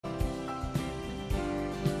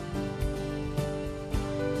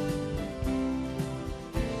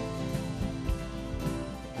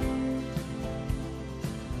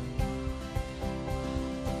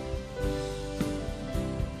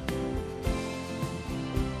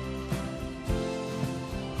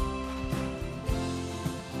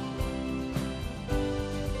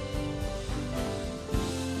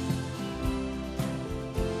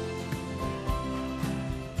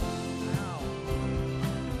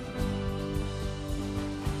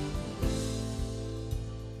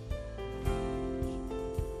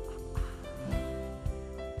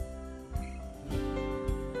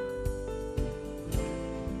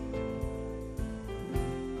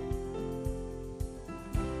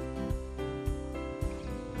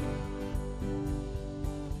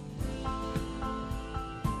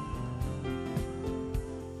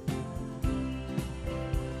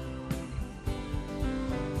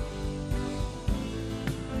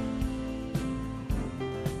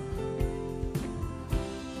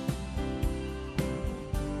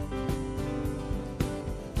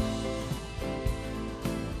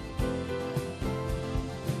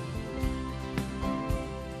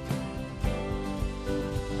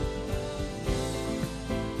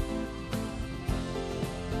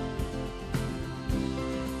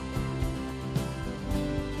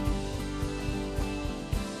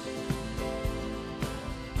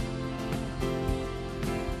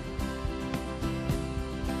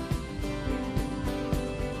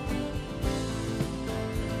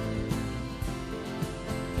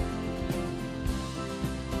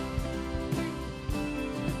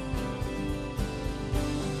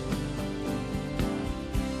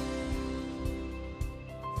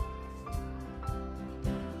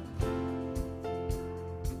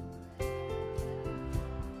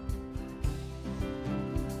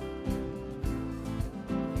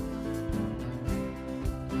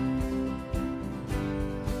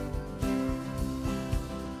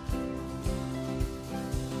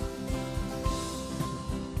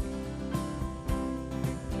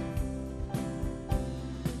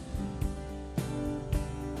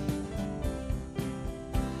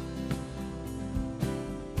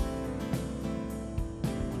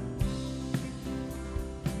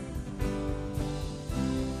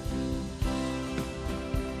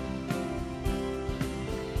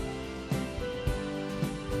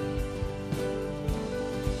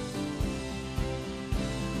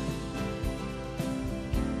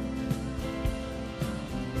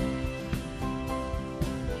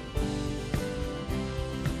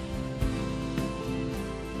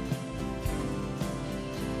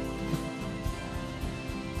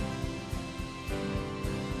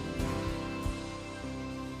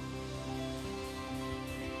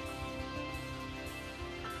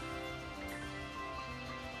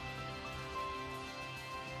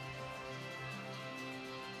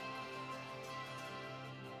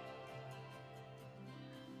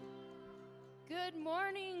Good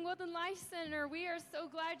morning, Woodland Life Center. We are so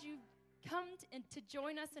glad you come to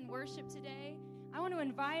join us in worship today. I want to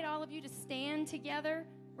invite all of you to stand together.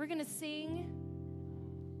 We're going to sing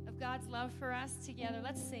of God's love for us together.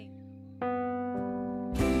 Let's sing.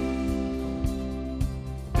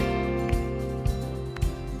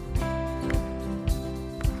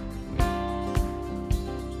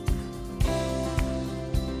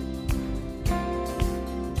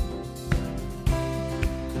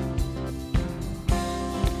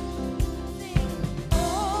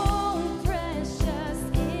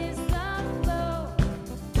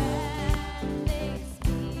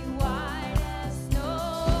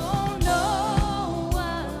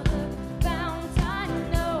 Fountain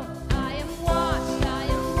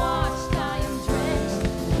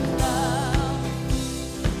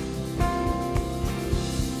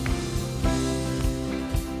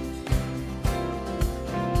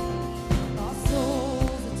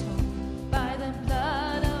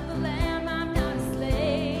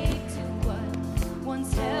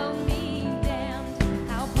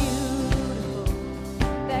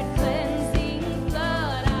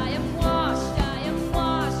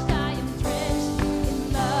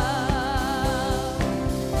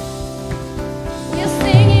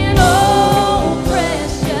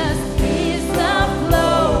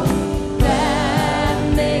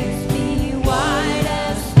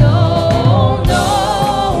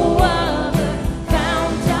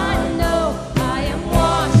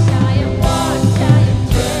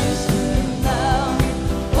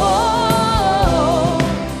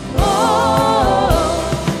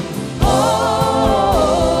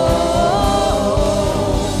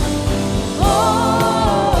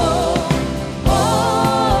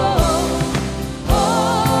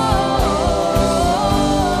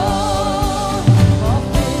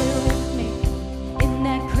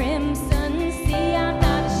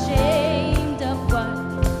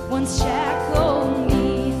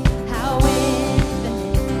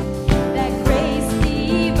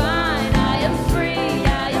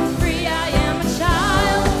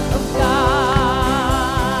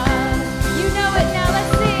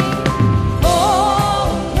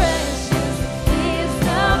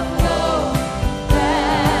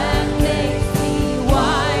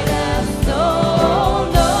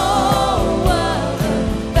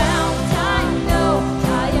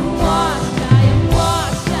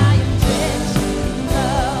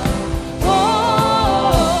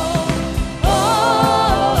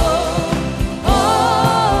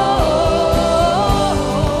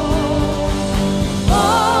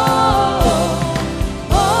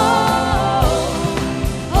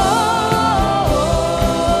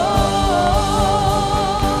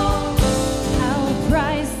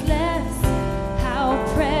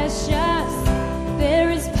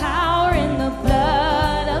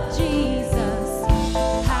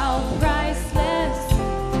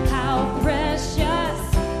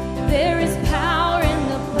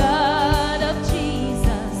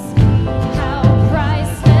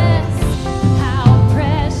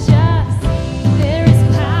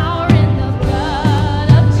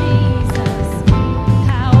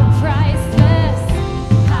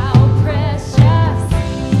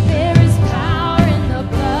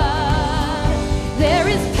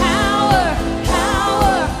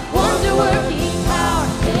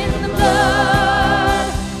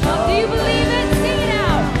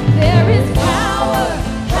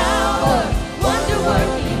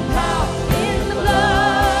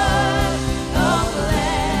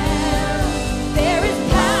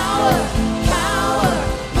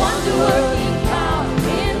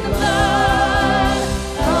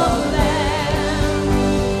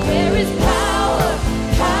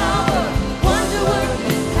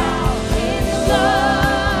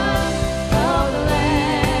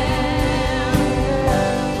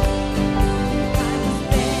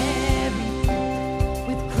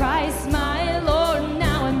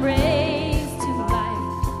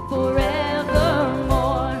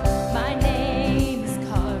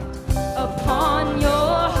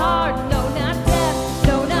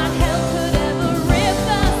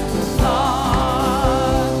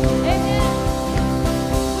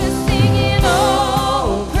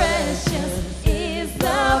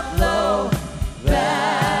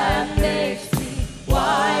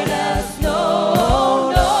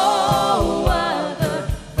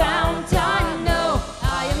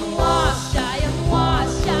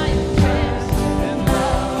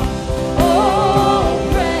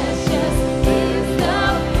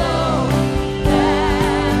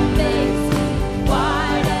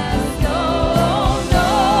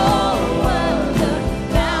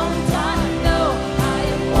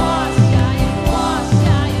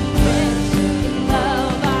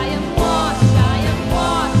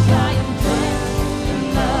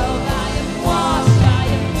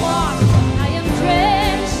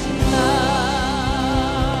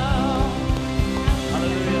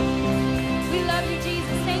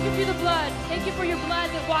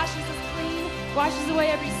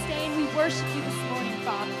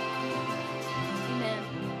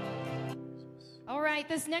right,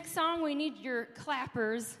 this next song, we need your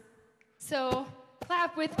clappers. So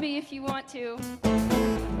clap with me if you want to.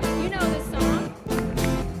 You know this song.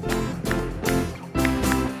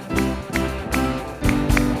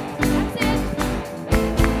 That's it.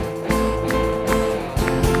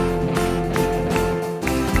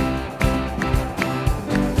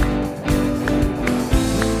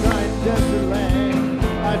 Giant desert land,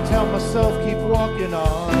 I tell myself keep walking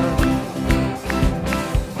on.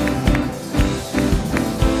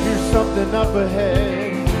 Something up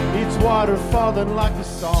ahead, it's water falling like a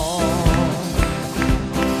song.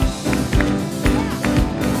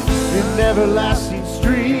 An everlasting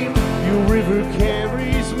stream, your river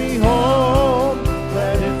carries me home.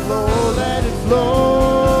 Let it flow, let it flow.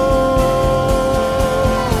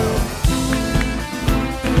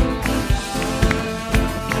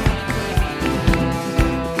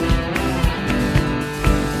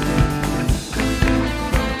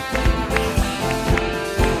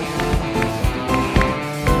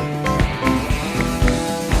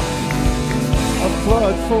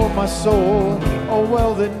 Flood for my soul, a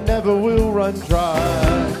well that never will run dry.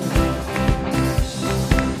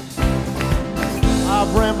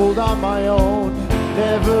 I've rambled on my own,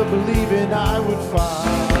 never believing I would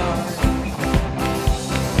find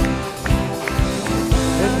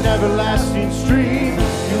an everlasting stream.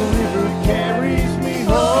 Your river carries me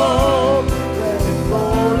home. Let it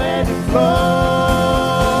flow, let it flow.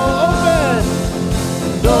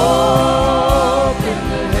 Open, open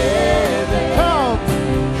the heaven.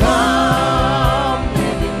 Come,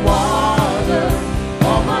 living water.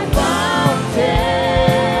 All my fountains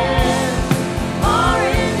are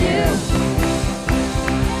in you.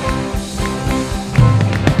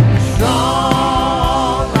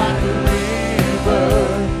 Strong like a river,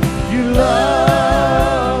 your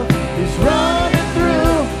love is running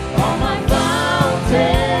through. All my fountains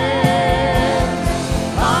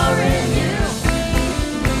are in you.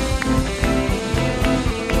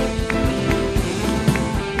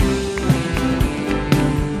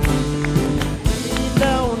 Rain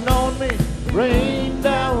down on me, rain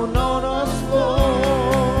down on us,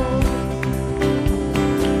 Lord.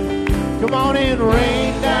 Come on in,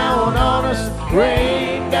 rain down on us,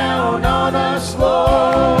 rain down on us,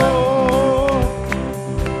 Lord.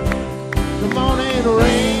 Come on in,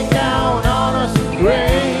 rain down on us,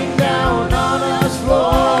 rain down on us,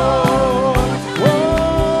 Lord. Whoa,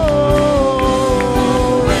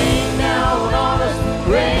 rain down on us,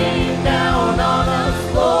 rain down on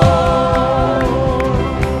us, Lord.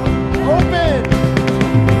 Open,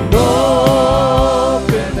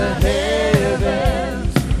 open the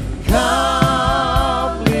heavens.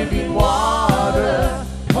 Come, living water.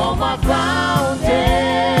 All my fountains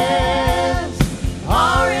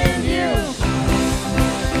are in you.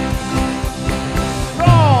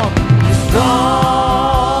 Strong,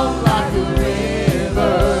 strong like a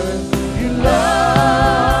river. Your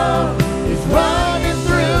love is running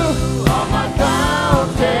through. All my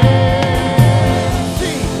fountains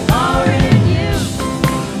are in you.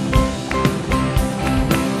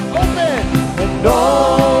 Open and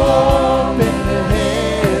open the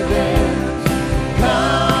heavens.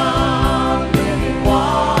 Come, living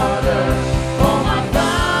water. All my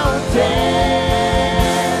fountains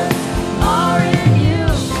are in you.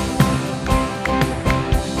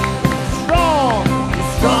 Strong,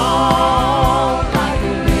 strong like a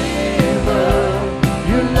river.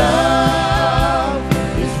 Your love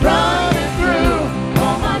is running through.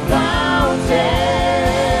 All my fountains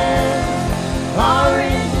are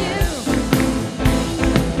in you.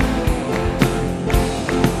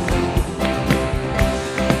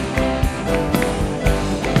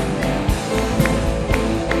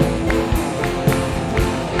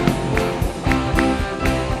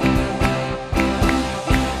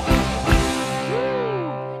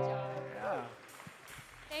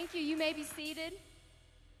 Thank you. You may be seated.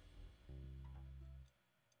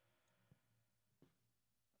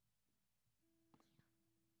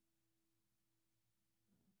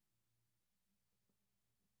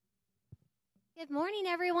 Good morning,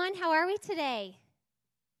 everyone. How are we today?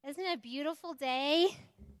 Isn't it a beautiful day?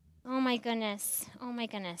 Oh, my goodness. Oh, my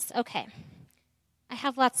goodness. Okay. I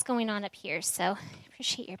have lots going on up here, so I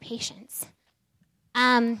appreciate your patience.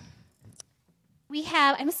 I'm so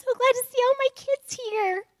glad to see all my kids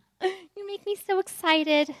here. You make me so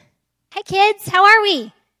excited. Hi, kids. How are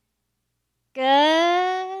we?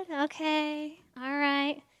 Good. Okay. All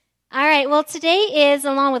right. All right. Well, today is,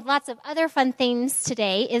 along with lots of other fun things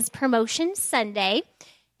today, is Promotion Sunday.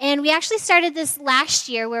 And we actually started this last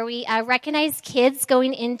year where we recognized kids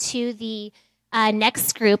going into the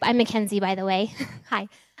next group. I'm Mackenzie, by the way. Hi.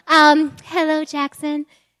 Hello, Jackson.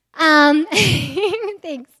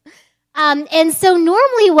 Thanks. And so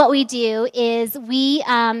normally what we do is we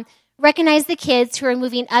recognize the kids who are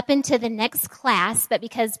moving up into the next class, but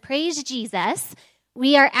because, praise Jesus,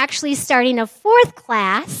 we are actually starting a fourth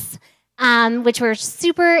class, which we're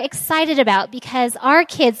super excited about because our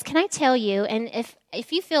kids, can I tell you, and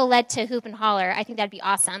if you feel led to hoop and holler, I think that'd be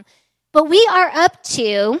awesome. But we are up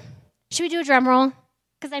to, should we do a drum roll?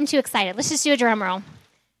 Because I'm too excited. Let's just do a drum roll.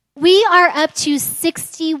 We are up to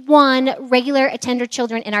 61 regular attender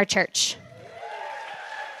children in our church.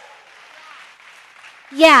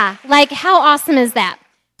 Yeah, like how awesome is that?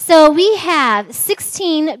 So we have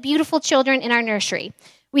 16 beautiful children in our nursery.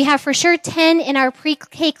 We have for sure 10 in our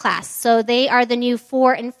pre-K class, so they are the new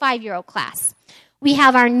 4- and 5-year-old class. We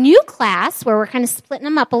have our new class, where we're kind of splitting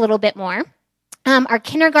them up a little bit more. Our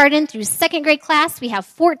kindergarten through 2nd grade class, we have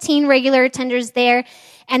 14 regular attenders there.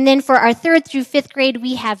 And then for our 3rd through 5th grade,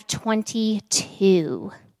 we have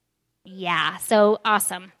 22. Yeah, so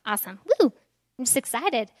awesome. Woo, I'm just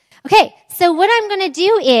excited. Okay, so what I'm going to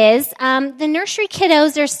do is, the nursery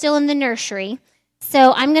kiddos are still in the nursery.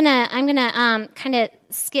 So I'm gonna kind of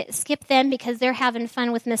skip them because they're having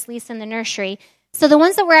fun with Miss Lisa in the nursery. So the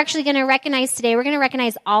ones that we're actually going to recognize today, we're going to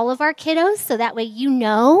recognize all of our kiddos, so that way you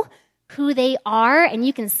know who they are and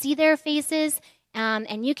you can see their faces,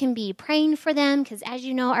 and you can be praying for them because, as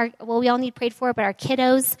you know, we all need prayed for, but our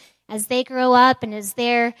kiddos, as they grow up and as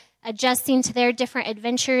they're adjusting to their different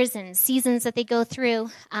adventures and seasons that they go through,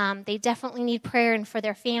 they definitely need prayer and for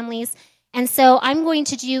their families. And so I'm going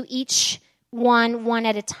to do each one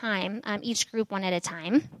at a time, each group one at a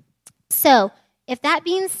time. So if that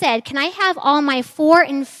being said, can I have all my 4-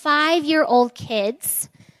 and 5-year-old kids,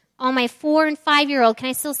 all my 4- and 5-year-old, can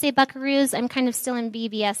I still say buckaroos? I'm kind of still in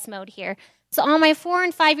BBS mode here. So all my 4-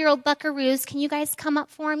 and 5-year-old buckaroos, can you guys come up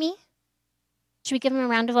for me? Should we give them a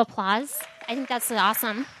round of applause? I think that's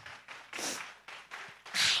awesome.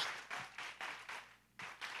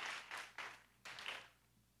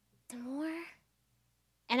 Some more.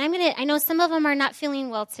 And I know some of them are not feeling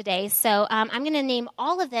well today, so I'm going to name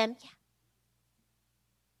all of them. Yeah.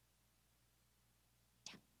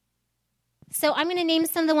 So I'm going to name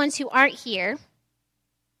some of the ones who aren't here,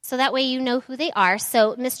 so that way you know who they are.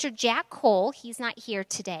 So Mr. Jack Cole, he's not here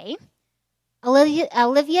today.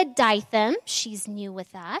 Olivia Dytham, she's new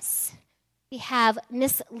with us. We have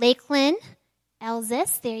Miss Lakeland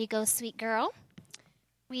Elzis. There you go, sweet girl.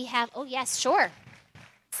 We have, oh yes, sure.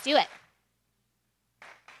 Let's do it.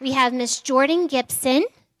 We have Miss Jordan Gibson.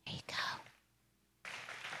 There you go.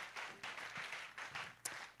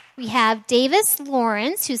 We have Davis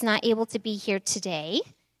Lawrence, who's not able to be here today.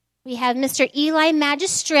 We have Mr. Eli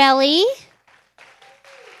Magistrelli.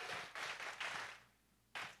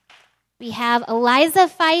 We have Eliza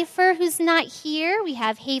Pfeiffer, who's not here. We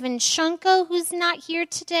have Haven Shunko, who's not here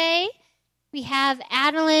today. We have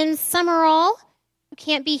Adeline Summerall, who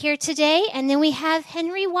can't be here today. And then we have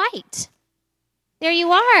Henry White. There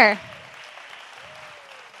you are.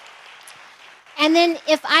 And then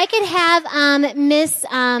if I could have Miss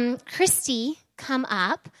Christy come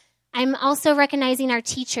up. I'm also recognizing our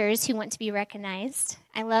teachers who want to be recognized.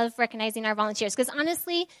 I love recognizing our volunteers because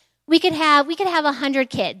honestly, we could have 100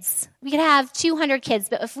 kids. We could have 200 kids,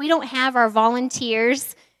 but if we don't have our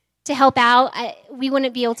volunteers to help out, we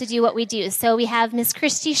wouldn't be able to do what we do. So we have Miss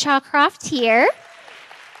Christy Shawcroft here.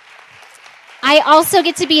 I also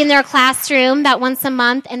get to be in their classroom about once a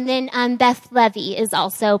month, and then Beth Levy is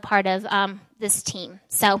also part of this team.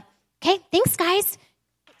 So, okay, thanks, guys.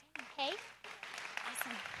 Okay,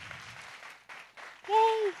 awesome.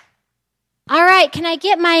 Yay. All right, can I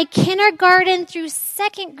get my kindergarten through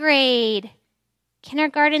 2nd grade?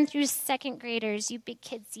 Kindergarten through 2nd graders, you big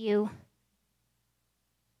kids, you.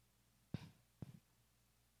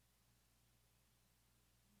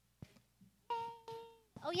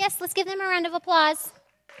 Oh, yes, let's give them a round of applause.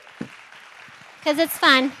 Because it's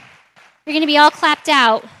fun. You're going to be all clapped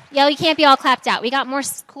out. Yeah, we can't be all clapped out. We got more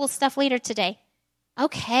cool stuff later today.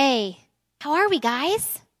 Okay. How are we,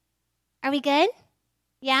 guys? Are we good?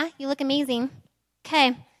 Yeah, you look amazing. Okay.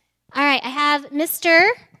 All right, I have Mr.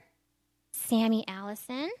 Sammy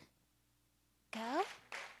Allison. Go.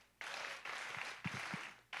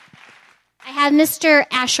 I have Mr.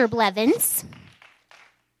 Asher Blevins.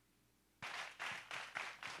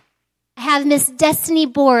 I have Miss Destiny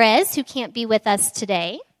Borez, who can't be with us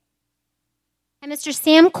today. And Mr.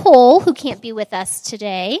 Sam Cole, who can't be with us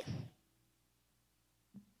today.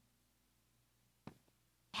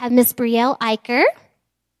 I have Miss Brielle Eicher.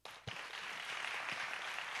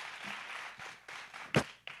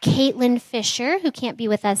 Caitlin Fisher, who can't be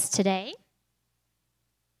with us today.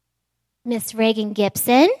 Miss Reagan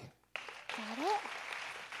Gibson. Got it.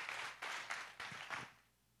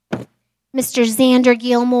 Mr. Xander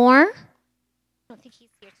Gilmore. I don't think he's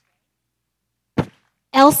here today.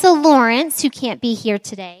 Elsa Lawrence, who can't be here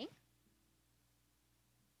today.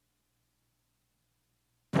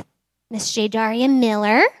 Miss J. Daria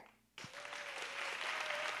Miller.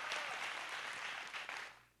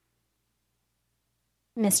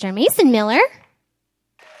 Mr. Mason Miller.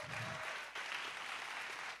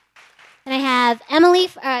 And I have Emmy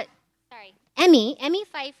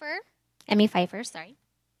Pfeiffer,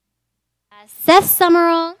 Seth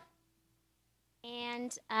Summerall,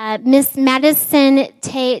 and Miss Madison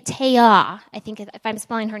Taya, I think if I'm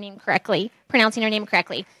pronouncing her name correctly.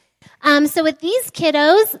 So with these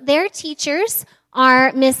kiddos, their teachers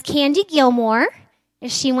are Miss Candy Gilmore,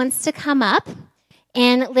 if she wants to come up,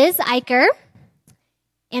 and Liz Eicher,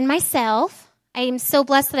 and myself. I am so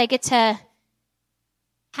blessed that I get to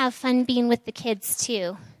have fun being with the kids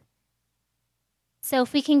too. So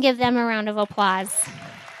if we can give them a round of applause.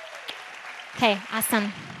 Okay,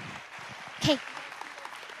 awesome. Okay.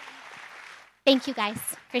 Thank you guys.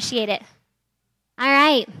 Appreciate it. All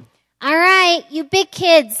right, you big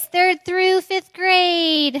kids, 3rd through 5th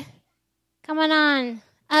grade. Come on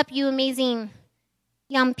up, you amazing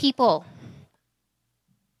young people.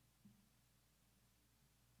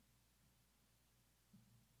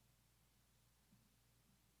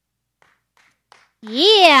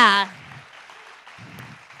 Yeah.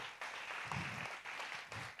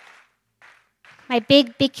 My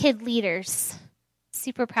big kid leaders.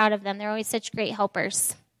 Super proud of them. They're always such great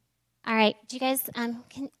helpers. All right. Do you guys,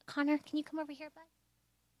 Connor, can you come over here, bud?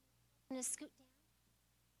 I'm going to scoot down.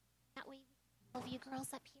 That way, all of you girls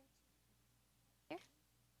up here. Here?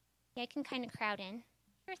 Yeah, I can kind of crowd in.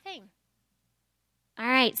 Sure thing. All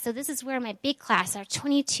right. So this is where my big class, our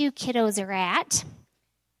 22 kiddos are at.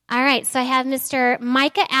 All right, so I have Mr.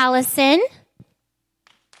 Micah Allison.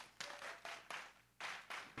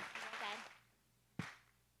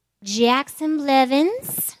 Jackson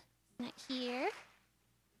Blevins, not here.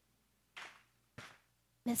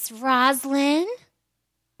 Miss Roslyn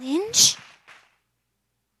Lynch.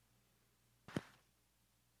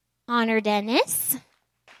 Honor Dennis.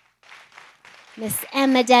 Miss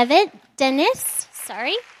Emma Dennis,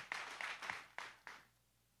 sorry.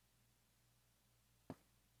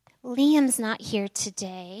 Liam's not here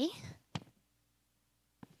today.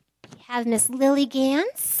 We have Miss Lily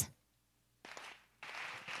Gantz,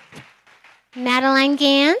 Madeline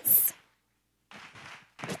Gantz,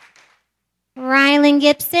 Rylan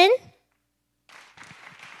Gibson,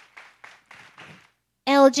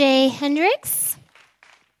 LJ Hendricks,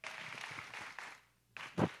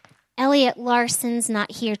 Elliot Larson's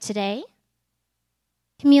not here today.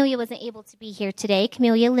 Camelia wasn't able to be here today.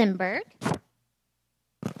 Camelia Lindberg.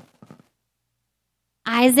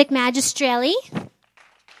 Isaac Magistrelli,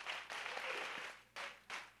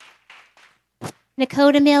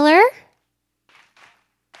 Nakota Miller,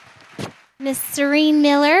 Miss Serene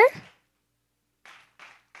Miller,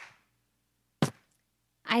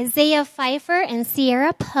 Isaiah Pfeiffer and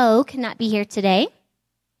Sierra Poe cannot be here today.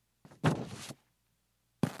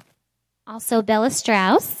 Also Bella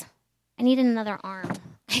Strauss. I need another arm.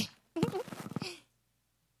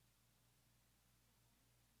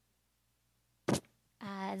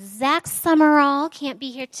 Zach Summerall can't be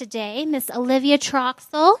here today. Miss Olivia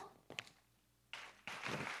Troxel.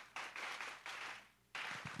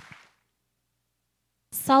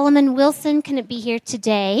 Solomon Wilson couldn't be here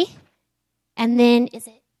today. And then,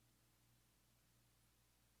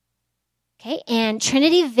 and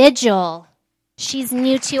Trinity Vigil. She's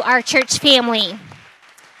new to our church family.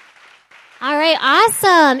 All right,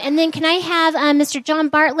 awesome. And then can I have Mr. John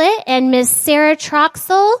Bartlett and Miss Sarah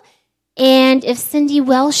Troxel? And if Cindy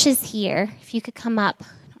Welsh is here, if you could come up.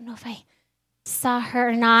 I don't know if I saw her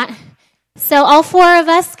or not. So all 4 of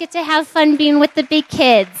us get to have fun being with the big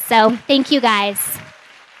kids. So thank you, guys.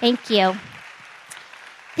 Thank you.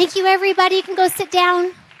 Thank you, everybody. You can go sit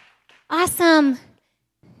down. Awesome.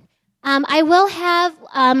 I will have,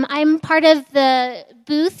 I'm part of the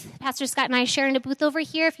booth. Pastor Scott and I share in a booth over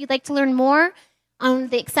here. If you'd like to learn more on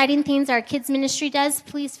the exciting things our kids ministry does,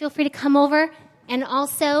 please feel free to come over. And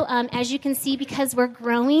also, as you can see, because we're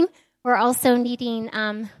growing, we're also needing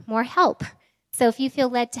more help. So if you feel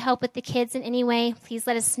led to help with the kids in any way, please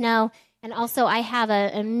let us know. And also, I have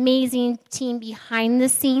an amazing team behind the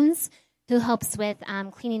scenes who helps with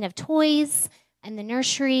cleaning of toys, and the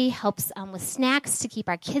nursery helps with snacks to keep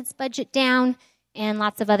our kids' budget down, and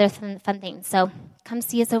lots of other fun things. So come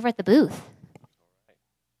see us over at the booth. All right.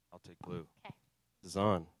 I'll take blue. Okay. This is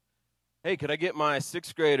on. Hey, could I get my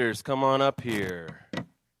 6th graders? Come on up here.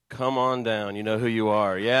 Come on down. You know who you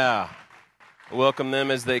are. Yeah. Welcome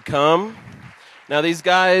them as they come. Now, these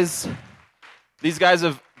guys, These guys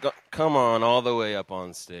have come on all the way up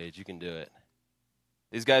on stage. You can do it.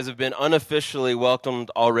 These guys have been unofficially welcomed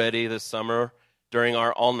already this summer during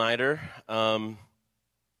our all-nighter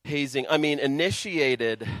hazing.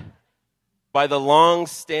 Initiated by the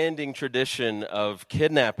long-standing tradition of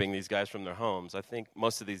kidnapping these guys from their homes. I think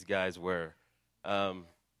most of these guys were. So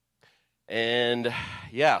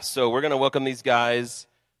we're going to welcome these guys.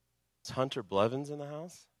 Is Hunter Blevins in the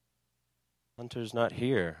house? Hunter's not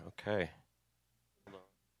here. Okay.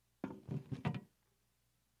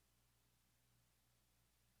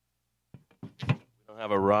 We don't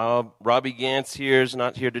have a Robbie Gantz here is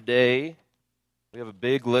not here today. We have a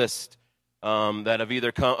big list that have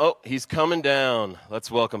either come. Oh, he's coming down. Let's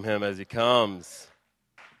welcome him as he comes.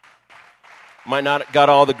 Might not got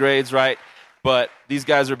all the grades right, but these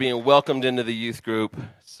guys are being welcomed into the youth group,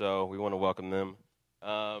 so we want to welcome them.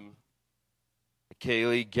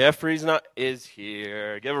 Kaylee Geffrey's is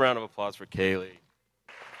here. Give a round of applause for Kaylee.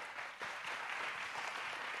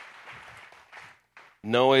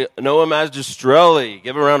 Noah Magistrelli.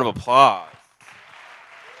 Give a round of applause.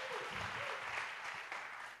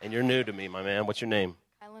 And you're new to me, my man. What's your name?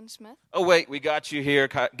 Kylan Smith. Oh, wait, we got you here.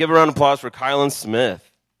 Give a round of applause for Kylan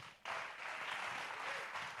Smith.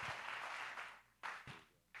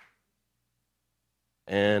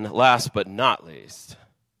 And last but not least,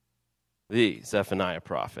 the Zephaniah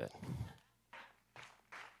prophet.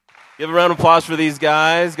 Give a round of applause for these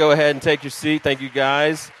guys. Go ahead and take your seat. Thank you,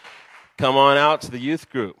 guys. Come on out to the youth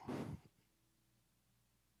group.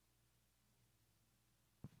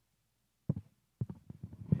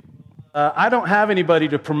 I don't have anybody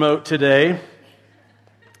to promote today,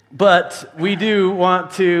 but we do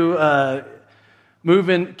want to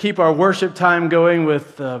keep our worship time going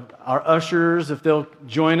with our ushers. If they'll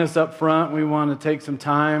join us up front, we want to take some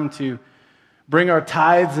time to bring our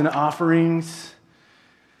tithes and offerings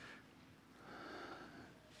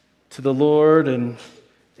to the Lord. And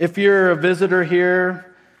if you're a visitor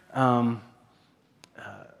here,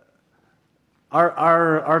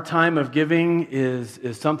 Our time of giving is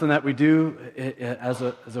something that we do as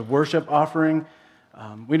a worship offering.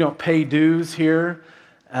 We don't pay dues here,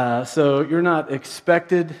 so you're not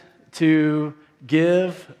expected to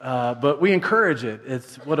give, but we encourage it.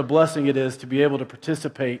 It's what a blessing it is to be able to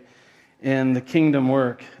participate in the kingdom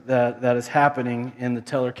work that is happening in the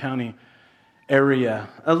Teller County area.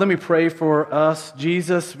 Let me pray for us.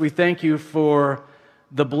 Jesus, we thank you for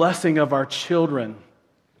the blessing of our children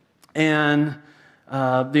and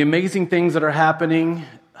the amazing things that are happening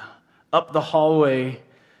up the hallway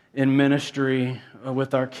in ministry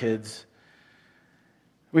with our kids.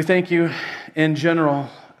 We thank you in general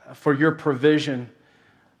for your provision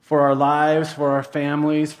for our lives, for our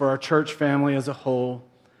families, for our church family as a whole.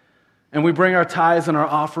 And we bring our tithes and our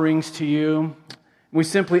offerings to you. We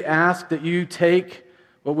simply ask that you take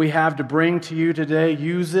what we have to bring to you today,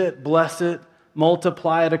 use it, bless it,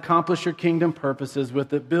 multiply it, accomplish your kingdom purposes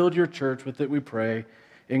with it, build your church with it, we pray.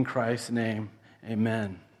 In Christ's name,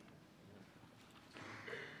 amen.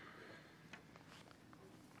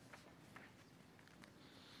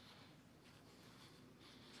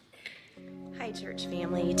 Hi, church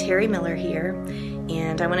family. Terry Miller here,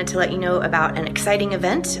 and I wanted to let you know about an exciting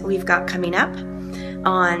event we've got coming up.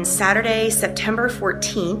 On Saturday, September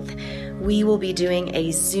 14th, we will be doing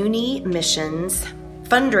a Zuni Missions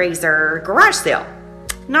fundraiser garage sale.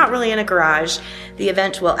 Not really in a garage. The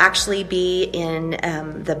event will actually be in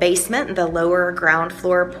the basement, the lower ground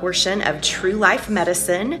floor portion of True Life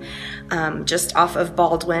Medicine, just off of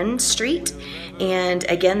Baldwin Street. And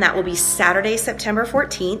again, that will be Saturday, September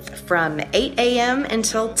 14th from 8 a.m.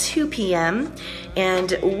 until 2 p.m.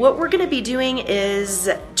 And what we're going to be doing is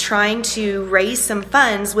trying to raise some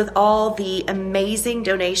funds with all the amazing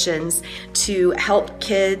donations to help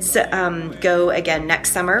kids go again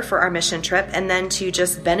next summer for our mission trip, and then to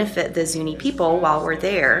just benefit the Zuni people while we're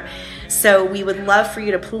there. So we would love for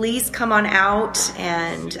you to please come on out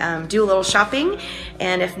and do a little shopping,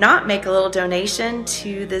 and if not, make a little donation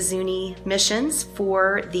to the Zuni missions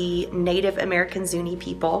for the Native American Zuni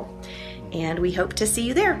people. And we hope to see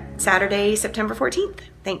you there Saturday, September 14th.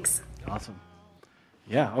 Thanks. Awesome.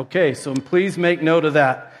 Yeah, okay, so please make note of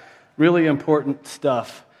that. Really important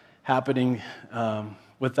stuff happening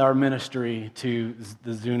with our ministry to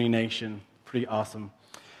the Zuni Nation. Pretty awesome.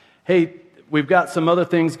 Hey, we've got some other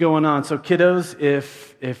things going on. So kiddos,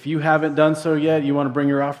 if you haven't done so yet, you want to bring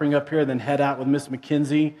your offering up here, then head out with Miss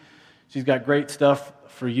McKenzie. She's got great stuff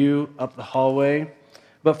for you up the hallway.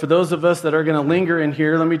 But for those of us that are going to linger in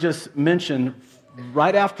here, let me just mention,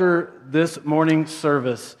 right after this morning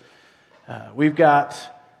service, we've got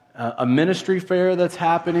a ministry fair that's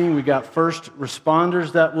happening. We got first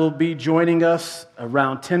responders that will be joining us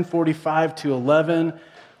around 10:45 to 11.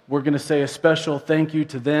 We're going to say a special thank you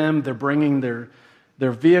to them. They're bringing their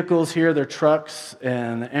vehicles here, their trucks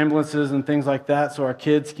and the ambulances and things like that, so our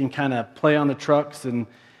kids can kind of play on the trucks and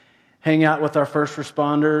hang out with our first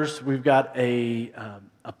responders. We've got a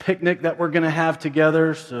picnic that we're going to have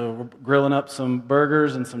together, so we're grilling up some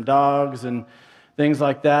burgers and some dogs and things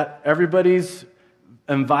like that. Everybody's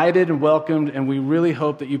invited and welcomed, and we really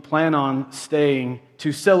hope that you plan on staying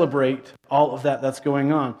to celebrate all of that that's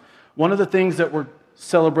going on. One of the things that we're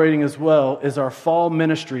celebrating as well is our fall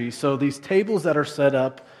ministry. So these tables that are set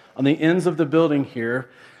up on the ends of the building here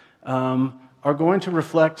are going to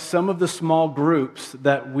reflect some of the small groups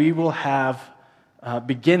that we will have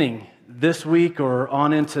beginning this week or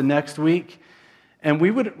on into next week. And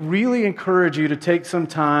we would really encourage you to take some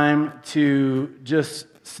time to just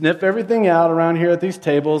sniff everything out around here at these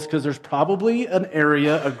tables, because there's probably an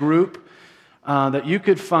area, a group that you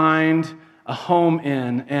could find a home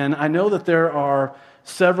in. And I know that there are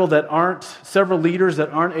several leaders that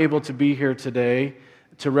aren't able to be here today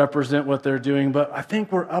to represent what they're doing, but I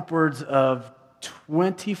think we're upwards of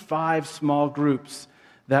 25 small groups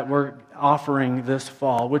that we're offering this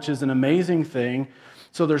fall, which is an amazing thing.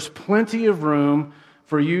 So there's plenty of room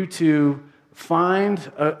for you to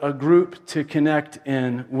find a group to connect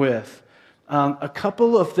in with. A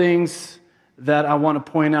couple of things that I want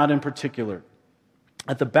to point out in particular.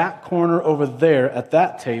 At the back corner over there at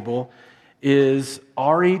that table is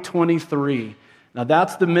RE23. Now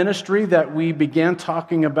that's the ministry that we began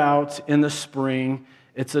talking about in the spring.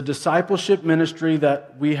 It's a discipleship ministry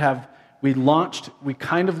that we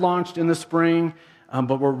kind of launched in the spring,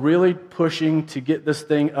 but we're really pushing to get this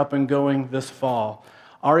thing up and going this fall.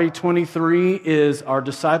 RE23 is our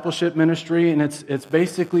discipleship ministry, and it's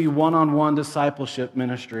basically one-on-one discipleship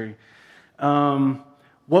ministry.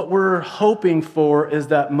 What we're hoping for is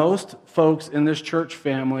that most folks in this church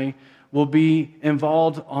family will be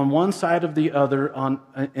involved on one side or the other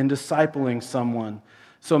in discipling someone.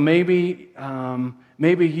 So maybe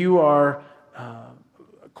you are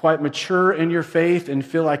quite mature in your faith and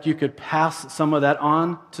feel like you could pass some of that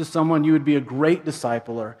on to someone. You would be a great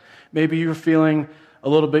discipler. Maybe you're feeling a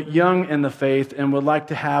little bit young in the faith and would like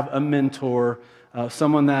to have a mentor,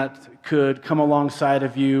 someone that could come alongside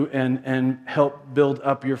of you and help build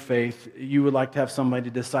up your faith. You would like to have somebody to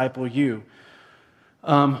disciple you.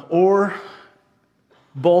 Or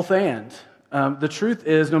both and. The truth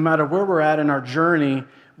is, no matter where we're at in our journey,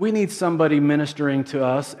 we need somebody ministering to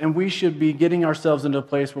us, and we should be getting ourselves into a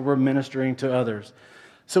place where we're ministering to others.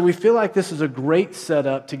 So we feel like this is a great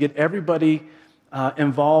setup to get everybody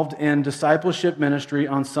involved in discipleship ministry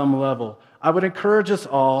on some level. I would encourage us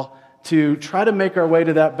all to try to make our way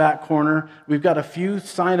to that back corner. We've got a few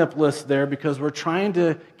sign-up lists there because we're trying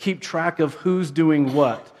to keep track of who's doing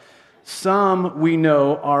what. Some we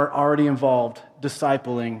know are already involved,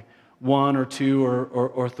 discipling one or two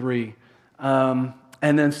or three.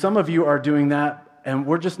 And then some of you are doing that, and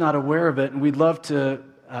we're just not aware of it, and we'd love to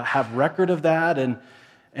have record of that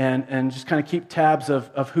and just kind of keep tabs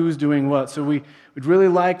of who's doing what. So we'd really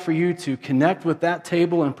like for you to connect with that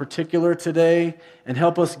table in particular today and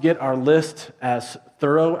help us get our list as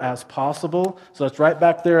thorough as possible. So it's right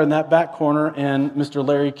back there in that back corner, and Mr.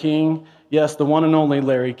 Larry King, yes, the one and only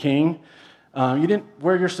Larry King. You didn't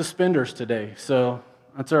wear your suspenders today, so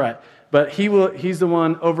that's all right. But he's the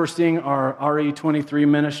one overseeing our RE23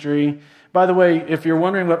 ministry. By the way, if you're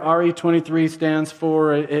wondering what RE23 stands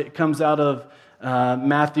for, it comes out of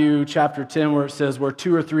Matthew chapter 10, where it says, where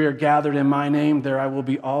 2 or 3 are gathered in my name, there I will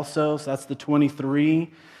be also. So that's the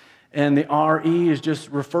 23. And the RE is just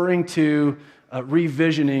referring to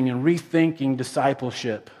revisioning and rethinking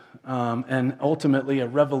discipleship, and ultimately a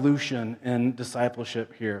revolution in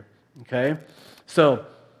discipleship here. Okay? So,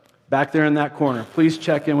 back there in that corner, please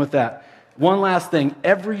check in with that. One last thing.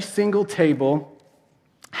 Every single table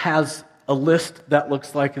has a list that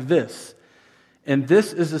looks like this. And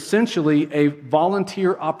this is essentially a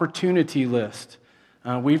volunteer opportunity list.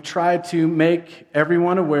 We've tried to make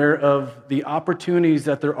everyone aware of the opportunities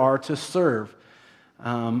that there are to serve.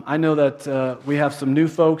 I know that we have some new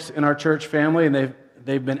folks in our church family, and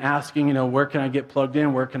they've been asking, where can I get plugged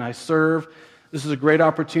in? Where can I serve? This is a great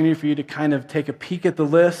opportunity for you to kind of take a peek at the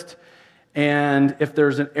list. And if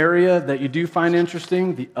there's an area that you do find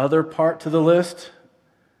interesting, the other part to the list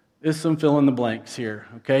is some fill in the blanks here,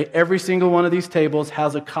 okay? Every single one of these tables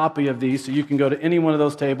has a copy of these, so you can go to any one of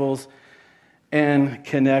those tables and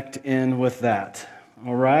connect in with that,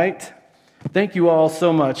 all right? Thank you all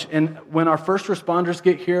so much. And when our first responders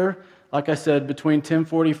get here, like I said, between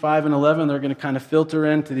 10:45 and 11, they're going to kind of filter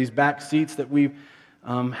into these back seats that we've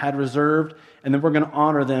had reserved, and then we're going to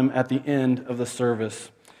honor them at the end of the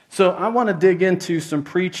service. So I want to dig into some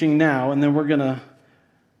preaching now, and then we're going to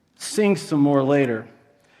sing some more later.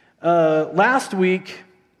 Last week,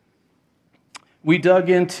 we dug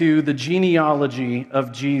into the genealogy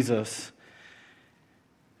of Jesus.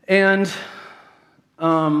 And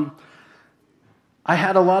I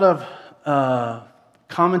had a lot of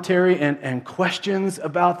commentary and questions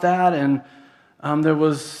about that, and there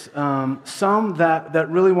was some that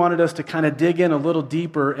really wanted us to kind of dig in a little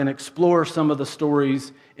deeper and explore some of the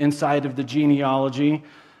stories inside of the genealogy.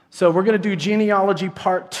 So we're going to do genealogy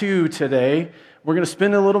part 2 today. We're going to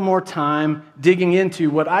spend a little more time digging into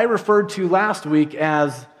what I referred to last week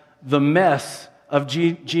as the mess of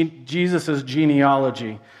Jesus'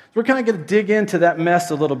 genealogy. So we're kind of going to dig into that mess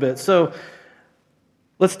a little bit. So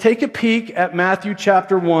let's take a peek at Matthew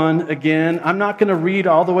chapter 1 again. I'm not going to read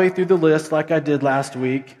all the way through the list like I did last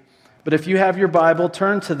week, but if you have your Bible,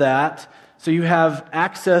 turn to that so you have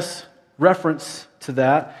access, reference to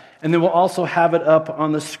that, and then we'll also have it up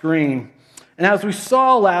on the screen. And as we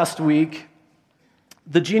saw last week,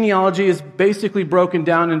 the genealogy is basically broken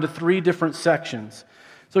down into 3 different sections.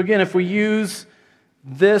 So again, if we use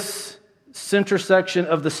this center section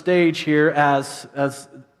of the stage here as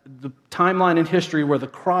the timeline in history where the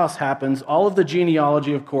cross happens, all of the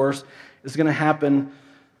genealogy, of course, is going to happen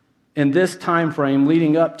in this time frame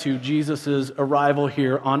leading up to Jesus' arrival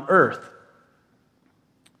here on earth.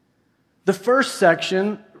 The first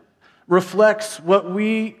section reflects what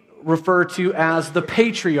we refer to as the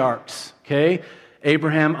patriarchs, okay?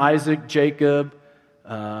 Abraham, Isaac, Jacob,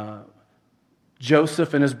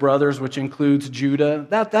 Joseph and his brothers, which includes Judah.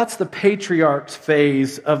 That's the patriarchs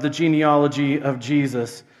phase of the genealogy of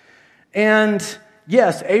Jesus. And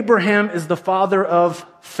yes, Abraham is the father of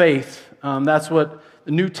faith. That's what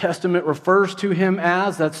the New Testament refers to him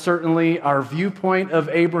as. That's certainly our viewpoint of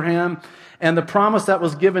Abraham. And the promise that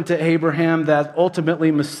was given to Abraham that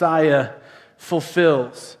ultimately Messiah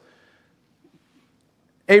fulfills.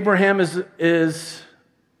 Abraham is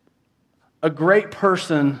a great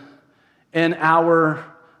person in our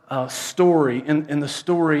story, in the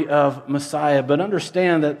story of Messiah. But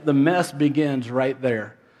understand that the mess begins right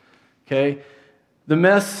there. Okay? The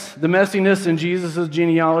messiness in Jesus'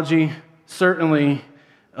 genealogy certainly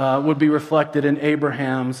would be reflected in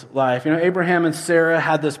Abraham's life. You know, Abraham and Sarah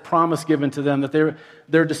had this promise given to them that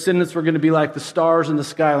their descendants were going to be like the stars in the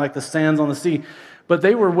sky, like the sands on the sea. But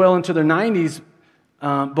they were well into their 90s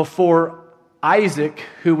before Isaac,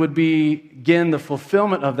 who would begin the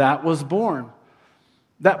fulfillment of that, was born.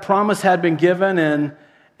 That promise had been given,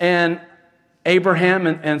 and Abraham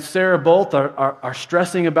and Sarah both are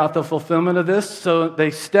stressing about the fulfillment of this, so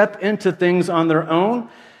they step into things on their own,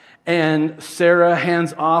 and Sarah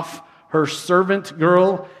hands off her servant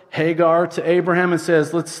girl, Hagar, to Abraham and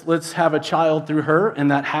says, let's have a child through her,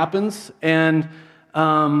 and that happens, and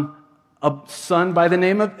a son by the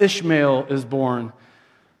name of Ishmael is born.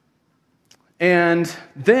 And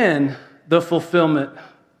then the fulfillment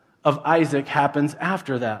of Isaac happens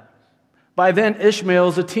after that. By then, Ishmael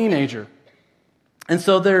is a teenager. And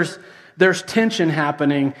so there's tension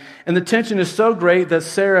happening. And the tension is so great that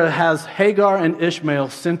Sarah has Hagar and Ishmael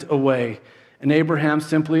sent away. And Abraham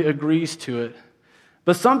simply agrees to it.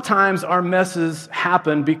 But sometimes our messes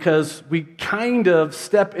happen because we kind of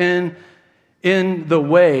step in the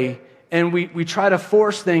way, and we try to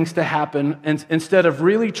force things to happen instead of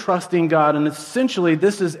really trusting God. And essentially,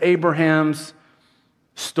 this is Abraham's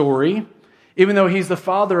story. Even though he's the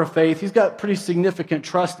father of faith, he's got pretty significant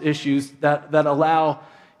trust issues that allow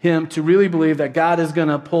him to really believe that God is going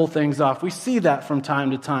to pull things off. We see that from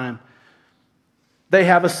time to time. They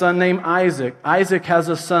have a son named Isaac. Isaac has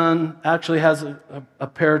a son, actually has a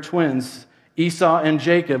pair of twins, Esau and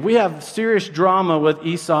Jacob. We have serious drama with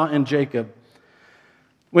Esau and Jacob.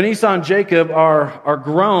 When Esau and Jacob are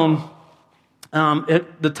grown,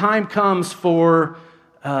 the time comes for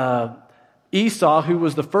Esau, who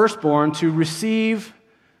was the firstborn, to receive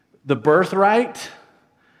the birthright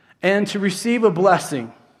and to receive a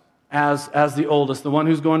blessing as the oldest, the one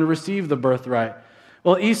who's going to receive the birthright.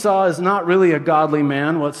 Well, Esau is not really a godly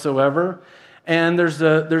man whatsoever, and there's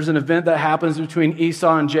an event that happens between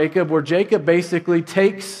Esau and Jacob where Jacob basically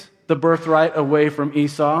takes the birthright away from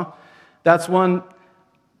Esau. That's one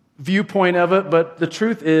viewpoint of it, but the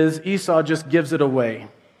truth is Esau just gives it away,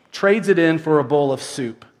 trades it in for a bowl of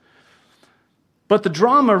soup. But the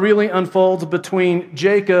drama really unfolds between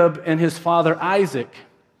Jacob and his father Isaac.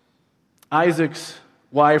 Isaac's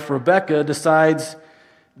wife Rebekah decides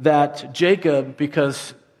that Jacob,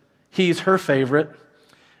 because he's her favorite,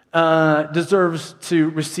 deserves to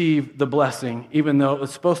receive the blessing, even though it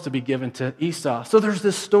was supposed to be given to Esau. So there's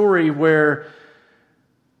this story where,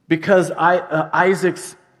 because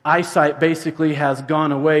Isaac's eyesight basically has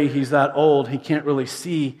gone away, he's that old, he can't really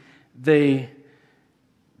see, they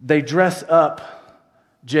dress up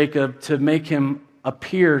Jacob to make him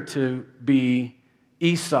appear to be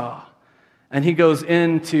Esau. And he goes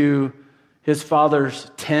into his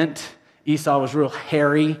father's tent. Esau was real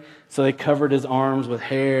hairy, so they covered his arms with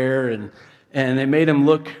hair, and they made him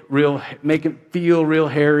make him feel real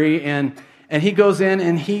hairy. And he goes in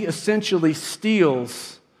and he essentially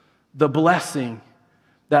steals the blessing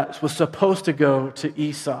that was supposed to go to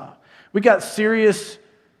Esau. We got serious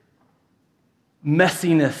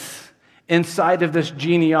messiness inside of this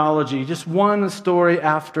genealogy, just one story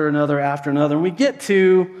after another after another. And we get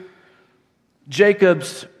to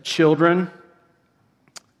Jacob's children.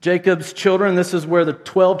 Jacob's children, this is where the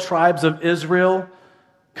 12 tribes of Israel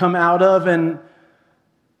come out of, and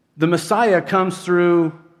the Messiah comes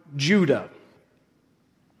through Judah,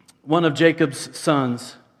 one of Jacob's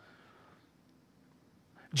sons.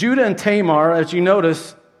 Judah and Tamar, as you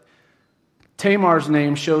notice, Tamar's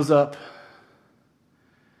name shows up.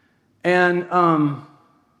 And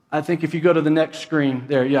I think if you go to the next screen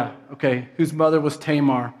there, yeah, okay, whose mother was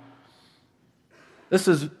Tamar. This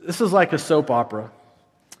is like a soap opera.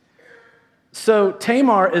 So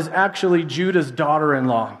Tamar is actually Judah's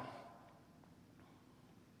daughter-in-law.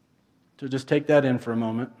 So just take that in for a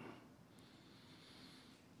moment.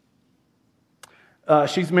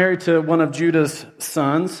 She's married to one of Judah's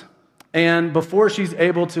sons, and before she's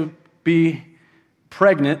able to be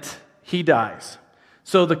pregnant, he dies.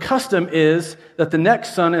 So the custom is that the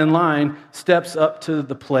next son in line steps up to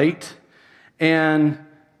the plate and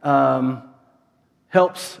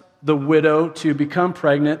helps the widow to become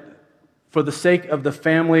pregnant for the sake of the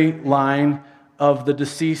family line of the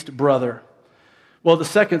deceased brother. Well, the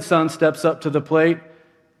second son steps up to the plate.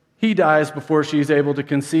 He dies before she's able to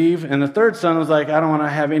conceive. And the third son was like, I don't want to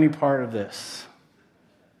have any part of this.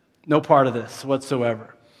 No part of this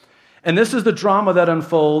whatsoever. And this is the drama that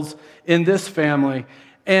unfolds in this family.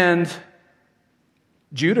 And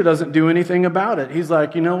Judah doesn't do anything about it. He's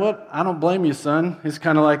like, you know what? I don't blame you, son. He's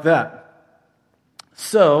kind of like that.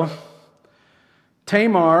 So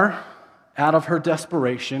Tamar, out of her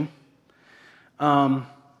desperation,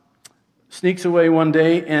 sneaks away one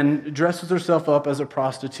day and dresses herself up as a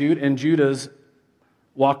prostitute, and Judah's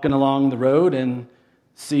walking along the road and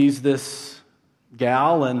sees this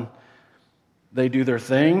gal, and they do their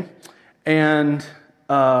thing, and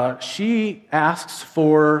she asks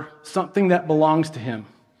for something that belongs to him,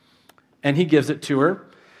 and he gives it to her,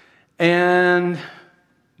 and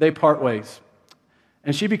they part ways,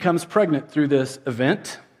 and she becomes pregnant through this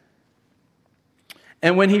event.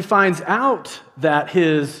 And when he finds out that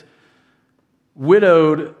his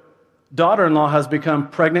widowed daughter-in-law has become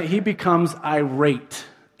pregnant, he becomes irate,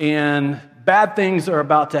 and bad things are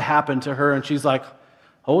about to happen to her, and she's like,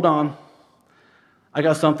 hold on, I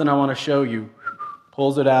got something I want to show you.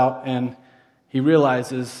 Pulls it out, and he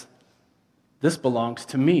realizes, this belongs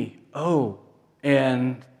to me. Oh,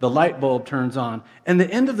 and the light bulb turns on. And the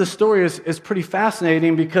end of the story is pretty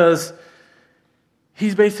fascinating, because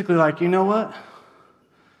he's basically like, you know what?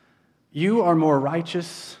 You are more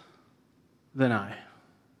righteous than I.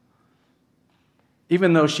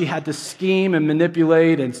 Even though she had to scheme and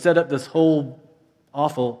manipulate and set up this whole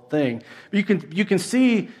awful thing. You can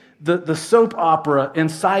see the soap opera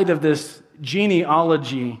inside of this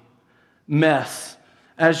genealogy mess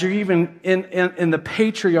as you're even in the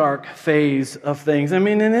patriarch phase of things. I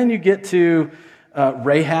mean, and then you get to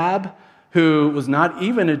Rahab, who was not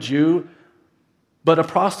even a Jew, but a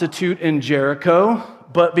prostitute in Jericho.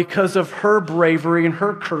 But because of her bravery and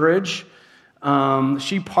her courage,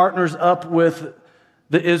 she partners up with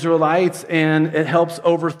the Israelites, and it helps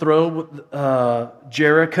overthrow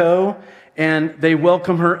Jericho. And they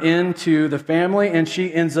welcome her into the family, and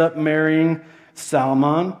she ends up marrying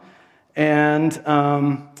Salmon. And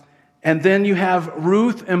then you have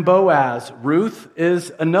Ruth and Boaz. Ruth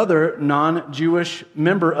is another non-Jewish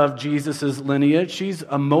member of Jesus' lineage. She's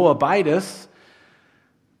a Moabitess.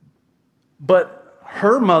 But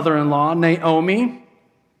her mother-in-law, Naomi,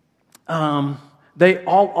 all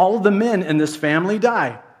of the men in this family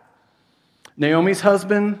die. Naomi's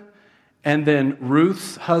husband, and then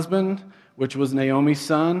Ruth's husband, which was Naomi's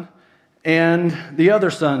son, and the other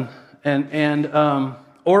son, and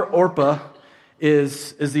Orpah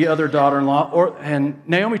is the other daughter-in-law. And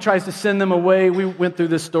Naomi tries to send them away. We went through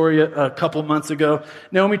this story a couple months ago.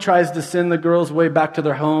 Naomi tries to send the girls away back to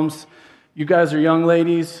their homes. You guys are young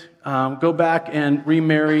ladies. go back and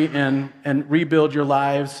remarry and rebuild your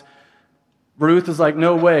lives. Ruth is like,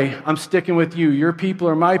 no way, I'm sticking with you. Your people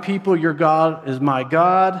are my people, your God is my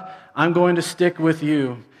God. I'm going to stick with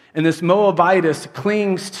you. And this Moabitess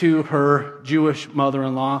clings to her Jewish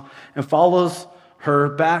mother-in-law and follows her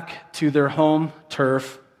back to their home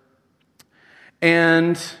turf.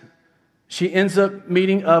 And she ends up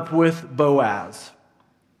meeting up with Boaz,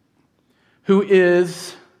 who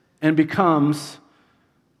is and becomes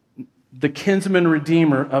the kinsman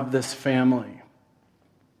redeemer of this family,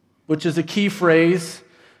 which is a key phrase,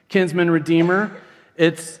 kinsman redeemer.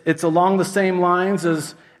 It's along the same lines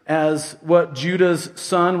as what Judah's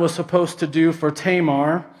son was supposed to do for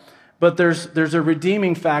Tamar, but there's a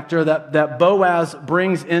redeeming factor that Boaz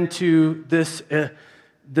brings into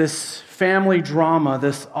this family drama,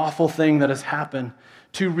 this awful thing that has happened,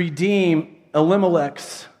 to redeem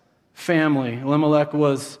Elimelech's family. Elimelech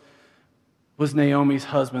was Naomi's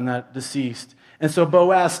husband, that deceased. And so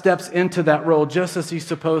Boaz steps into that role just as he's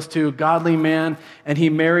supposed to, godly man, and he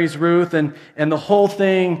marries Ruth, and the whole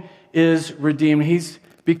thing is redeemed. He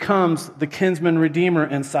becomes the kinsman redeemer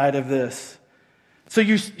inside of this. So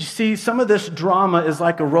you see, some of this drama is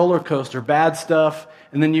like a roller coaster, bad stuff,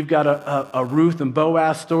 and then you've got a Ruth and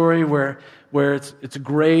Boaz story where it's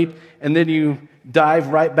great, and then you dive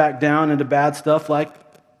right back down into bad stuff like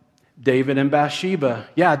David and Bathsheba.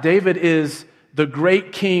 Yeah, David is the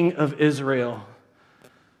great king of Israel,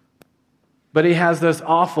 but he has this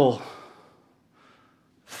awful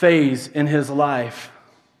phase in his life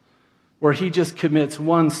where he just commits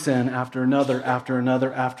one sin after another, after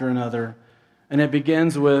another, after another. And it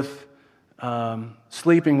begins with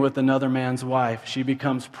sleeping with another man's wife. She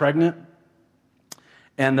becomes pregnant,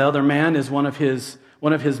 and the other man is one of his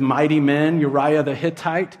mighty men, Uriah the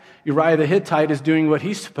Hittite. Uriah the Hittite is doing what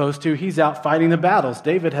he's supposed to. He's out fighting the battles.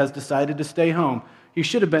 David has decided to stay home. He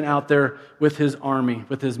should have been out there with his army,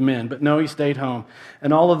 with his men, but no, he stayed home.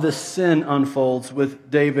 And all of this sin unfolds with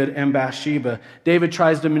David and Bathsheba. David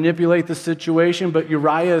tries to manipulate the situation, but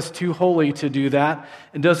Uriah is too holy to do that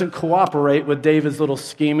and doesn't cooperate with David's little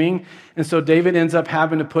scheming. And so David ends up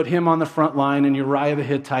having to put him on the front line, and Uriah the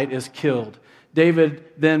Hittite is killed. David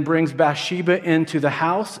then brings Bathsheba into the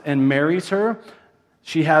house and marries her.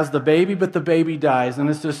 She has the baby, but the baby dies, and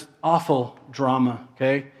it's this awful drama,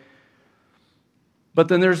 okay? But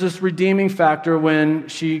then there's this redeeming factor when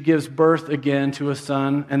she gives birth again to a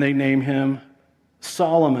son, and they name him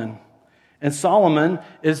Solomon. And Solomon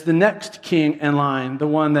is the next king in line, the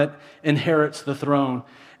one that inherits the throne.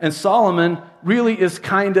 And Solomon really is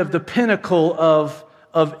kind of the pinnacle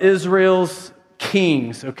of Israel's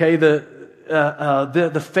kings, okay?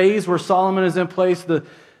 The phase where Solomon is in place, the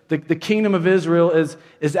kingdom of Israel is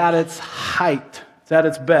at its height. It's at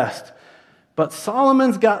its best. But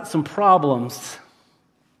Solomon's got some problems.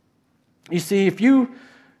 You see, if you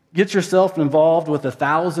get yourself involved with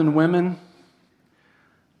 1,000 women,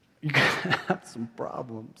 you got some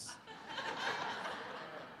problems.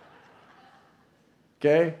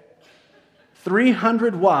 Okay?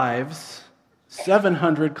 300 wives,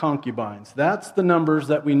 700 concubines. That's the numbers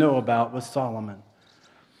that we know about with Solomon.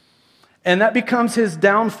 And that becomes his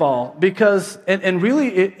downfall because, and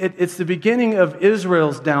really it's the beginning of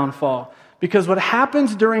Israel's downfall. Because what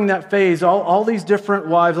happens during that phase, all these different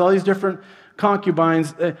wives, all these different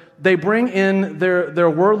concubines, they bring in their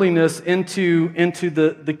worldliness into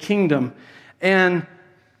the kingdom. And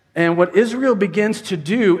what Israel begins to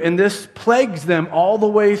do, and this plagues them all the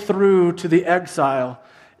way through to the exile,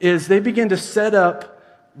 is they begin to set up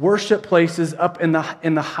worship places up in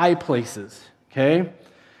the high places, okay?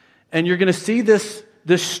 And you're going to see this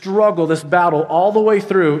struggle, this battle all the way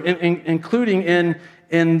through, including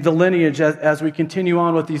in the lineage as we continue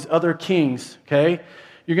on with these other kings, okay?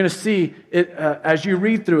 You're going to see it as you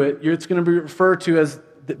read through it, it's going to be referred to as,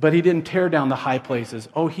 but he didn't tear down the high places.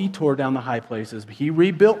 Oh, he tore down the high places. He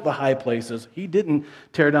rebuilt the high places. He didn't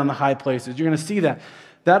tear down the high places. You're going to see that.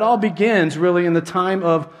 That all begins really in the time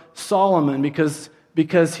of Solomon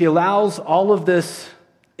because he allows all of this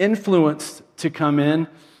influence to come in.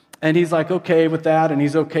 And he's like, okay with that, and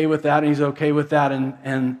he's okay with that, and he's okay with that,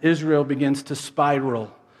 and Israel begins to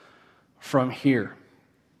spiral from here.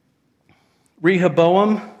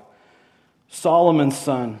 Rehoboam, Solomon's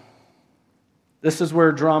son. This is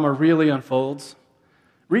where drama really unfolds.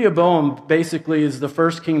 Rehoboam basically is the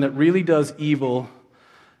first king that really does evil.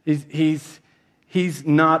 He's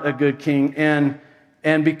not a good king, and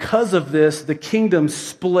because of this, the kingdom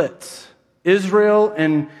splits. Israel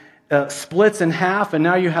splits in half, and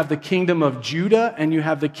now you have the kingdom of Judah and you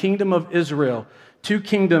have the kingdom of Israel. Two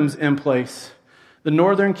kingdoms in place, the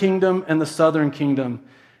northern kingdom and the southern kingdom.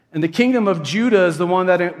 And the kingdom of Judah is the one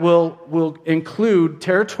that it will include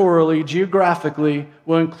territorially, geographically,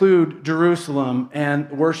 will include Jerusalem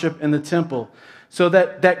and worship in the temple. So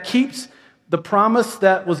that keeps the promise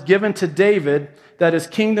that was given to David that his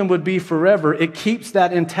kingdom would be forever, it keeps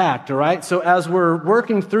that intact, all right? So as we're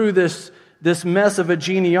working through this mess of a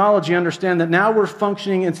genealogy, understand that now we're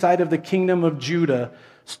functioning inside of the kingdom of Judah,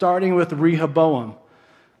 starting with Rehoboam.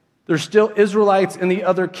 There's still Israelites in the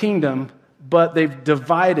other kingdom, but they've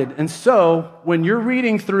divided. And so when you're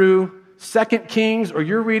reading through 2 Kings or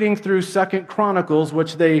you're reading through 2 Chronicles,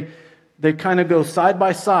 which they kind of go side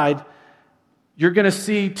by side, you're going to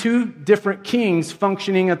see two different kings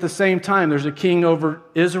functioning at the same time. There's a king over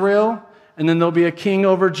Israel, and then there'll be a king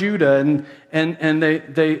over Judah, and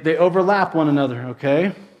they overlap one another, okay?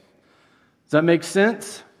 Does that make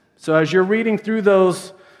sense? So as you're reading through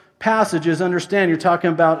those passages, understand you're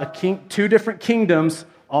talking about two different kingdoms,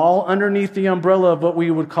 all underneath the umbrella of what we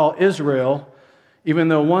would call Israel, even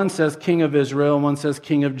though one says king of Israel and one says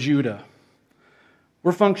king of Judah.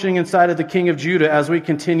 We're functioning inside of the king of Judah as we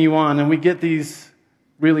continue on, and we get these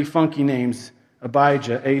really funky names: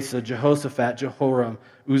 Abijah, Asa, Jehoshaphat, Jehoram,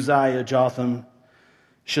 Uzziah, Jotham,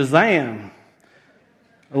 Shazam.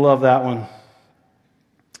 I love that one.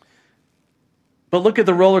 But look at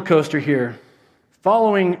the roller coaster here.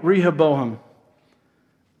 Following Rehoboam,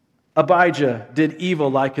 Abijah did evil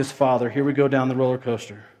like his father. Here we go down the roller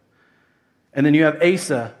coaster. And then you have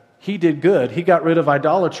Asa. He did good. He got rid of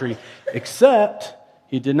idolatry, except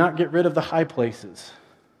he did not get rid of the high places.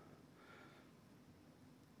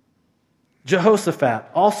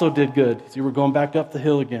 Jehoshaphat also did good. See, we're going back up the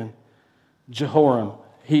hill again. Jehoram,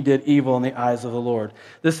 he did evil in the eyes of the Lord.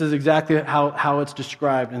 This is exactly how it's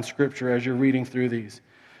described in Scripture as you're reading through these.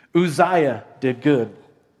 Uzziah did good.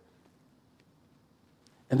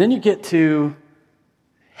 And then you get to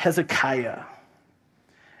Hezekiah.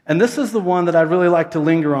 And this is the one that I'd really like to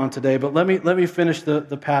linger on today, but let me finish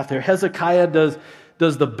the path here. Hezekiah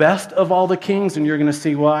does the best of all the kings, and you're going to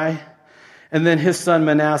see why. And then his son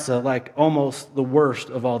Manasseh, like almost the worst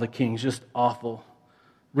of all the kings, just awful.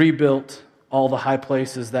 Rebuilt all the high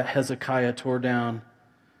places that Hezekiah tore down.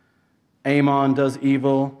 Amon does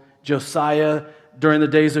evil. Josiah, during the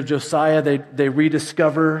days of Josiah, they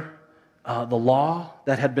rediscover the law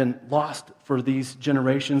that had been lost for these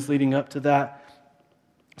generations leading up to that.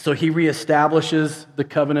 So he reestablishes the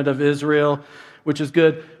covenant of Israel, which is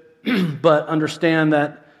good. But understand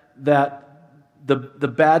that the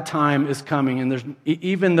bad time is coming, and there's,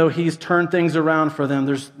 even though he's turned things around for them,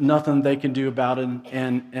 there's nothing they can do about it,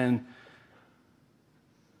 and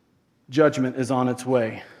judgment is on its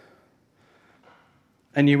way.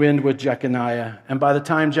 And you end with Jeconiah. And by the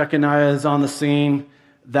time Jeconiah is on the scene,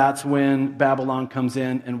 that's when Babylon comes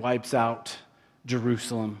in and wipes out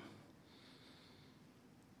Jerusalem.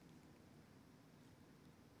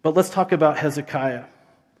 But let's talk about Hezekiah.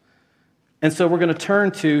 And so we're going to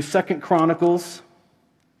turn to 2 Chronicles.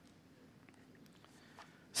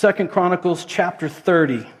 2 Chronicles chapter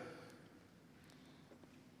 30.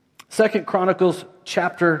 2 Chronicles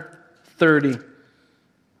chapter 30.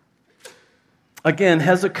 Again,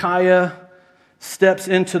 Hezekiah steps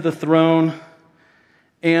into the throne,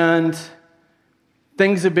 and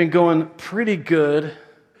things have been going pretty good.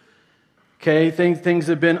 Okay, things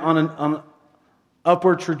have been on an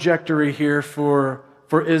upward trajectory here for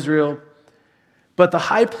Israel. But the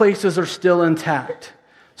high places are still intact.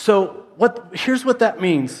 So here's what that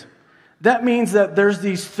means. That means that there's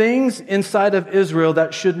these things inside of Israel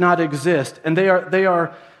that should not exist. And they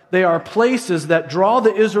are places that draw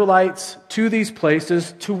the Israelites to these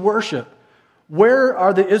places to worship. Where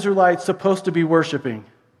are the Israelites supposed to be worshiping?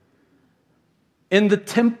 In the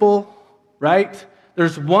temple, right?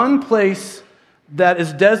 There's one place that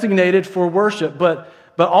is designated for worship, but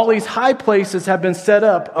all these high places have been set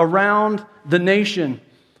up around the nation.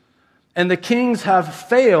 And the kings have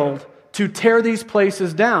failed to tear these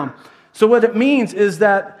places down. So what it means is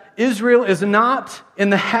that Israel is not in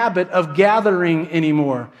the habit of gathering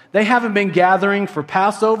anymore. They haven't been gathering for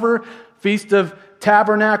Passover, Feast of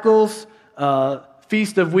Tabernacles,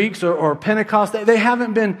 Feast of Weeks, or Pentecost. They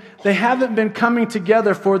haven't been coming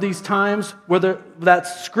together for these times where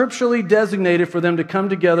that's scripturally designated for them to come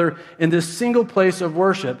together in this single place of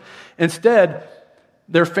worship. Instead,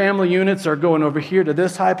 their family units are going over here to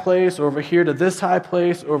this high place, over here to this high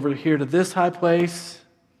place, over here to this high place.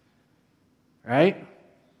 Right?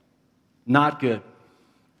 Not good.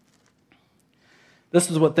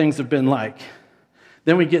 This is what things have been like.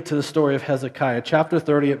 Then we get to the story of Hezekiah. Chapter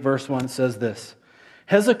 30 at verse 1 says this.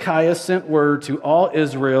 Hezekiah sent word to all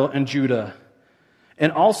Israel and Judah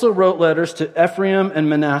and also wrote letters to Ephraim and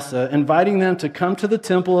Manasseh, inviting them to come to the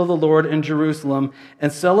temple of the Lord in Jerusalem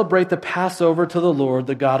and celebrate the Passover to the Lord,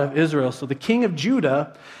 the God of Israel. So the king of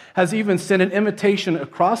Judah has even sent an invitation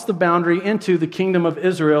across the boundary into the kingdom of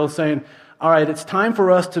Israel saying, all right, it's time for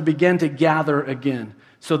us to begin to gather again.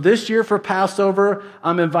 So this year for Passover,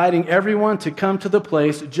 I'm inviting everyone to come to the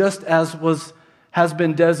place just as has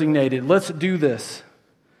been designated. Let's do this.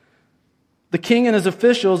 The king and his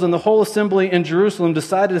officials and the whole assembly in Jerusalem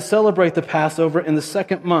decided to celebrate the Passover in the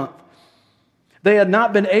second month. They had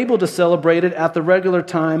not been able to celebrate it at the regular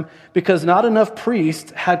time because not enough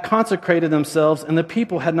priests had consecrated themselves and the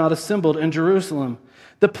people had not assembled in Jerusalem.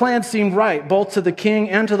 The plan seemed right, both to the king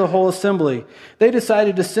and to the whole assembly. They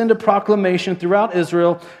decided to send a proclamation throughout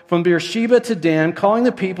Israel from Beersheba to Dan, calling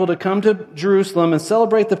the people to come to Jerusalem and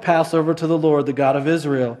celebrate the Passover to the Lord, the God of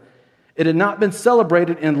Israel. It had not been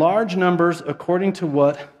celebrated in large numbers according to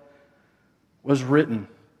what was written.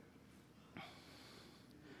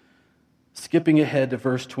 Skipping ahead to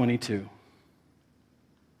verse 22.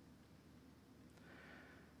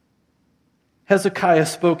 Hezekiah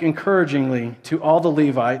spoke encouragingly to all the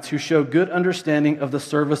Levites who showed good understanding of the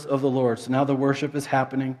service of the Lord. So now the worship is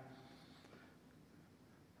happening.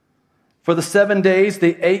 For the 7 days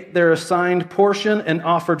they ate their assigned portion and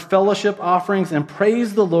offered fellowship offerings and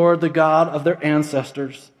praised the Lord, the God of their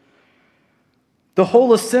ancestors. The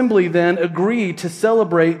whole assembly then agreed to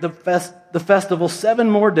celebrate the festival 7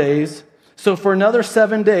 more days. So for another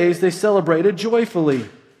 7 days they celebrated joyfully.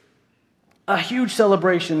 A huge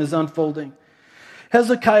celebration is unfolding.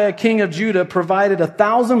 Hezekiah, king of Judah, provided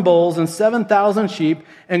 1,000 bulls and 7,000 sheep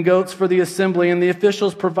and goats for the assembly, and the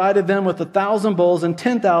officials provided them with 1,000 bulls and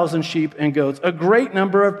 10,000 sheep and goats. A great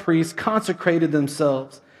number of priests consecrated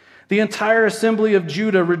themselves. The entire assembly of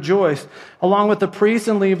Judah rejoiced, along with the priests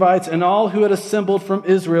and Levites and all who had assembled from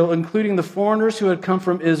Israel, including the foreigners who had come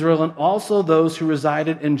from Israel and also those who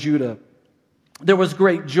resided in Judah. There was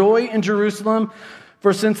great joy in Jerusalem,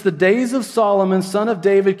 for since the days of Solomon, son of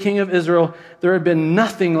David, king of Israel, there had been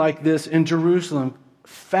nothing like this in Jerusalem.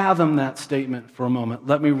 Fathom that statement for a moment.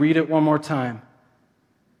 Let me read it one more time.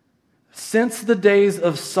 Since the days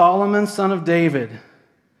of Solomon, son of David,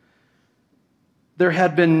 there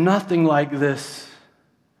had been nothing like this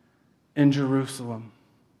in Jerusalem.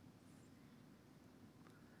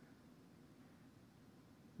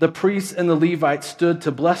 The priests and the Levites stood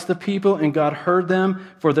to bless the people, and God heard them,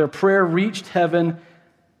 for their prayer reached heaven,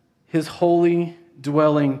 his holy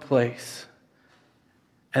dwelling place.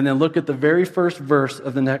 And then look at the very first verse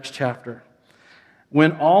of the next chapter.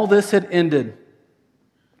 When all this had ended,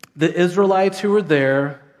 the Israelites who were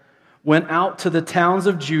there went out to the towns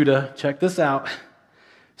of Judah, check this out,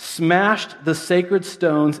 smashed the sacred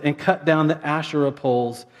stones and cut down the Asherah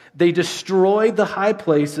poles. They destroyed the high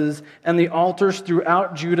places and the altars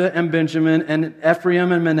throughout Judah and Benjamin and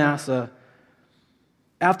Ephraim and Manasseh.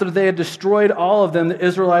 After they had destroyed all of them, the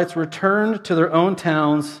Israelites returned to their own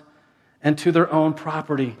towns and to their own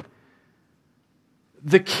property.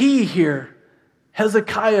 The key here,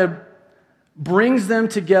 Hezekiah brings them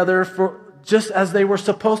together for just as they were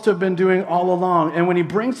supposed to have been doing all along. And when he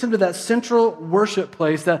brings them to that central worship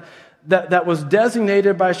place that was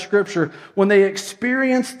designated by Scripture, when they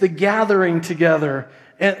experienced the gathering together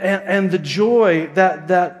and the joy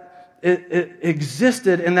that it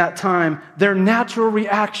existed in that time, their natural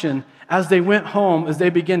reaction as they went home is they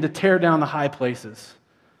began to tear down the high places.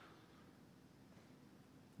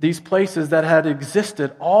 These places that had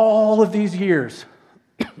existed all of these years,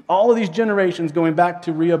 all of these generations going back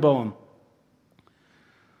to Rehoboam,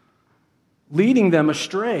 leading them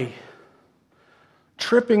astray,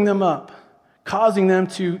 tripping them up, causing them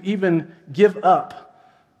to even give up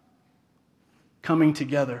coming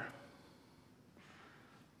together.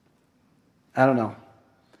 I don't know.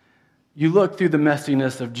 You look through the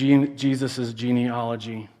messiness of Jesus'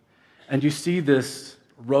 genealogy, and you see this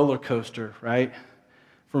roller coaster, right?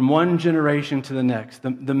 From one generation to the next, the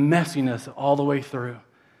messiness all the way through.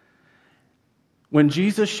 When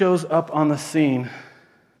Jesus shows up on the scene,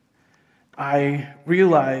 I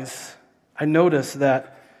notice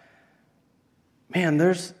that, man,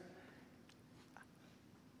 there's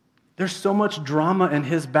so much drama in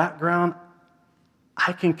his background,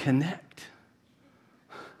 I can connect.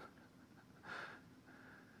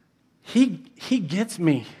 He gets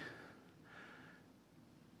me.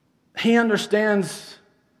 He understands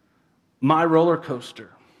my roller coaster,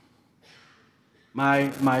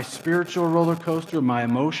 my spiritual roller coaster, my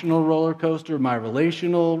emotional roller coaster, my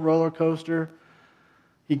relational roller coaster.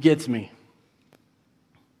 He gets me.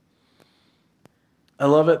 I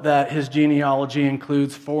love it that his genealogy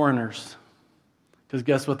includes foreigners, because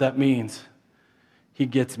guess what that means? He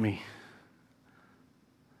gets me.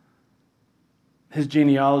 His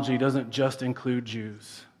genealogy doesn't just include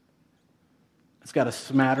Jews. It's got a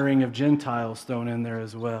smattering of Gentiles thrown in there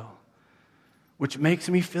as well, which makes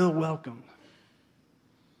me feel welcome.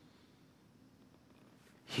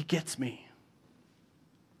 He gets me.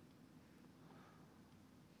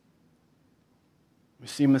 We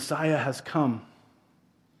see Messiah has come,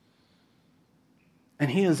 and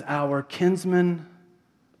he is our kinsman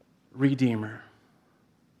redeemer.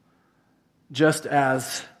 Just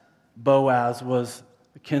as Boaz was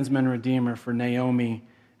the kinsman redeemer for Naomi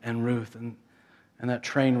and Ruth, and that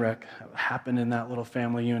train wreck happened in that little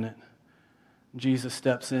family unit. Jesus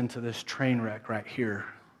steps into this train wreck right here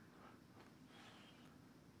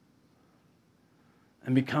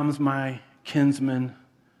and becomes my kinsman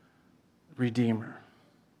redeemer.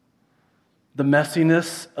 The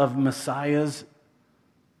messiness of Messiah's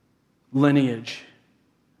lineage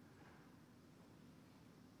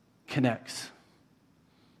connects.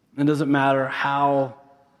 It doesn't matter how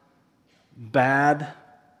bad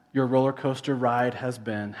your roller coaster ride has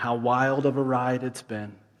been, how wild of a ride it's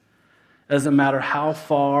been. It doesn't matter how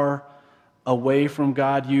far away from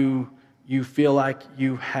God you feel like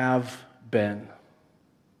you have been.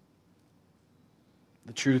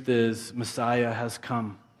 The truth is, Messiah has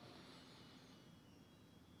come.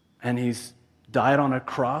 And he's died on a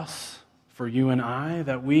cross for you and I,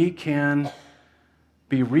 that we can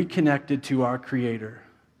be reconnected to our Creator.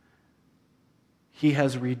 He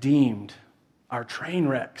has redeemed our train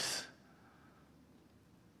wrecks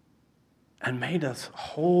and made us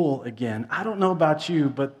whole again. I don't know about you,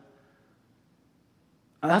 but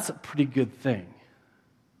that's a pretty good thing.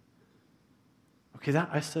 Okay,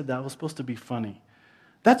 I said that was supposed to be funny.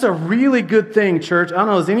 That's a really good thing, church. I don't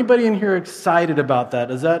know, is anybody in here excited about that?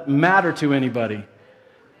 Does that matter to anybody?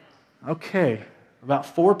 Okay, about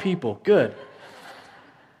 4 people. Good.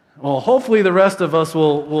 Well, hopefully the rest of us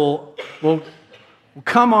will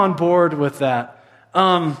come on board with that.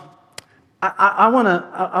 I want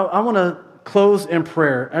to close in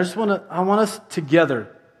prayer. I want us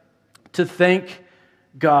together to thank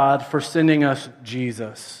God for sending us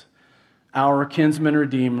Jesus, our kinsman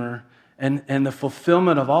redeemer, and the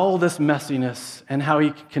fulfillment of all this messiness and how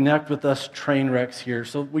he can connect with us train wrecks here.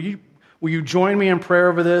 So will you join me in prayer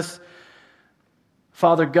over this?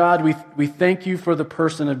 Father God, we thank you for the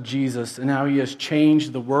person of Jesus and how he has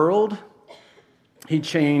changed the world. He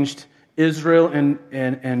changed Israel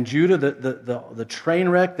and Judah, the train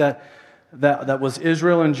wreck that was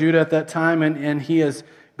Israel and Judah at that time, and he has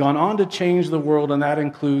gone on to change the world, and that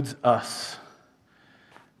includes us.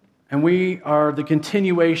 And we are the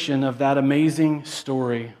continuation of that amazing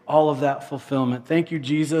story, all of that fulfillment. Thank you,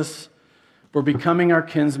 Jesus, for becoming our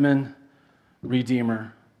kinsman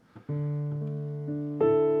redeemer.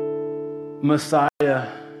 Messiah,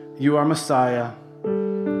 you are Messiah.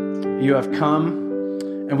 You have come,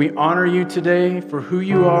 and we honor you today for who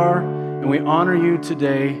you are, and we honor you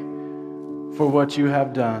today for what you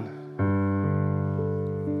have done.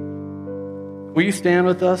 Will you stand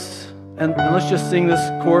with us? And let's just sing this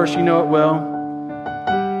chorus. You know it well.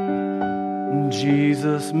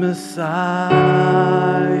 Jesus, Messiah,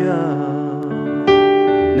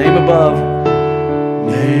 name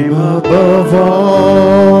above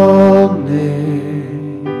all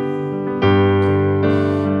names,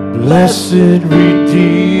 blessed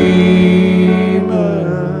Redeemer,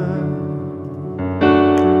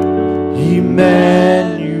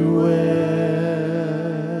 Emmanuel,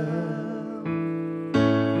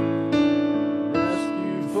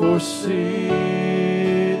 rescue for sinners,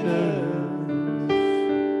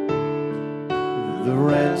 the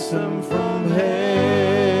ransom from heaven.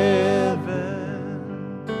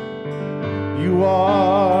 You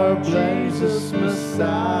are Jesus,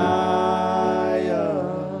 Messiah,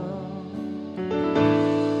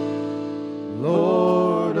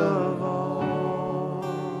 Lord of all.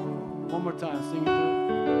 One more time, sing it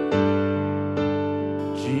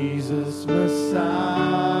through. Jesus, Messiah,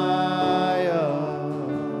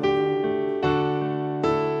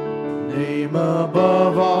 name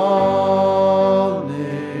above all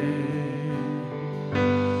names,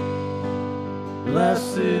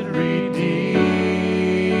 blessed Redeemer,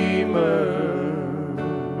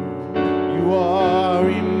 you are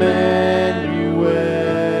Emmanuel,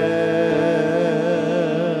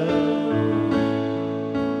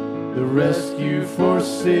 the rescue for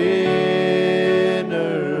sinners.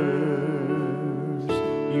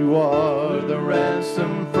 You are the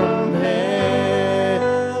ransom from heaven.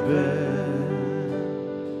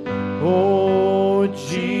 Oh,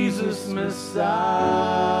 Jesus,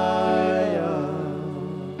 Messiah,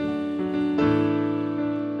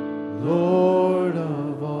 Lord of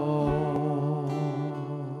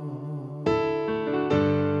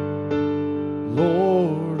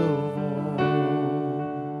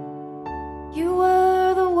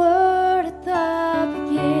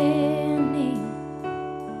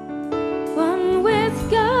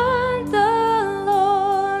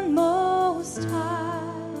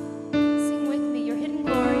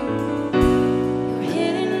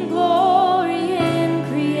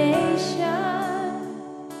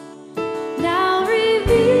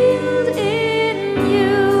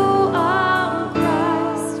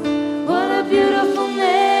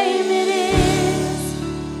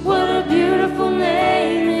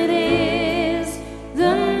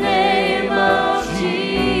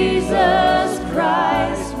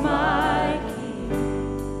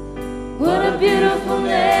beautiful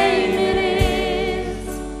name it is,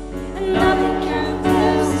 and nothing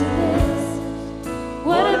compares to this.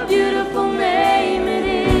 What a beautiful name it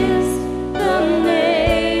is, the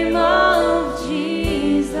name of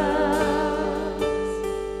Jesus.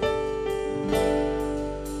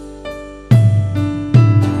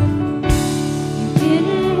 You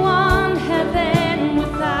didn't want heaven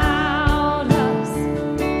without us,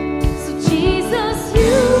 so Jesus,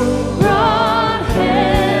 you brought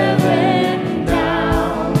heaven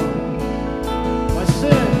down. My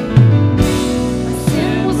sin. My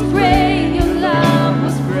sin was great, your love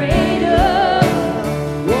was greater.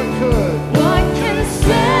 What could? What can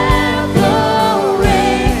separate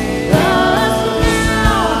us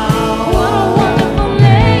now? What a wonderful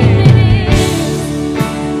name it is.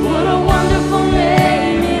 What a wonderful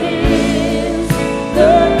name it is.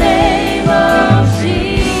 The name of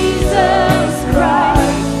Jesus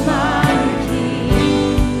Christ, my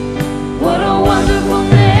King. What a wonderful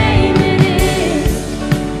name it is.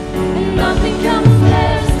 And nothing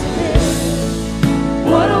compares to this.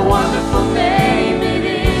 What a wonderful name it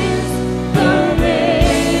is, the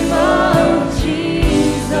name of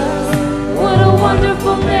Jesus. What a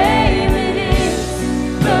wonderful name it is,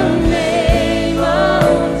 the name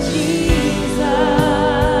of Jesus.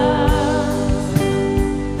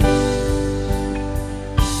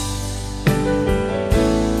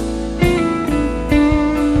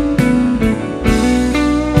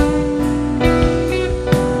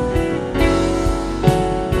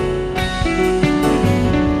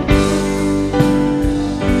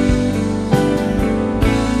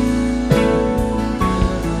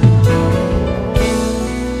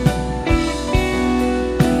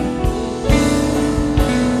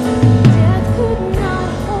 Death could not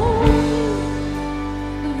hold you.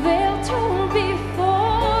 The veil torn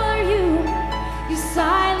before you. You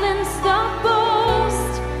silenced the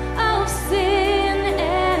boast of sin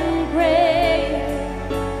and grave.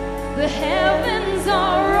 The heavens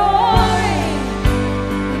are roaring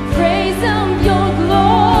the praise of your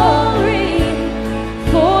glory.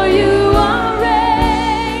 For you are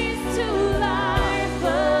raised to life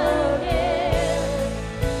again.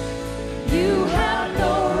 You have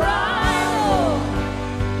no rival.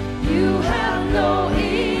 You have no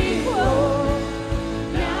equal.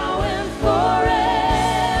 Now and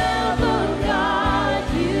forever, God,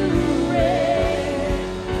 you reign.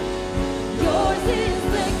 Yours is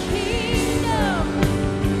the kingdom.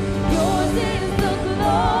 Yours is the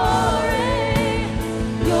glory.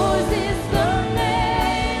 Yours is the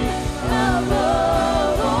name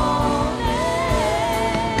above all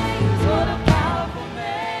names. What a powerful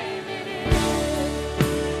name it is.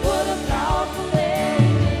 What a powerful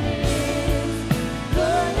name it is.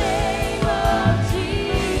 The name of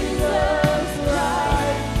Jesus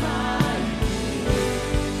Christ, my King.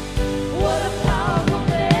 What a powerful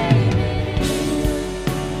name it is.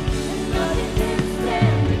 And nothing can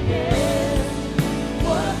stand against.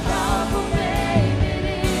 What a powerful name it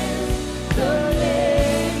is. The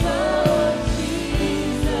name of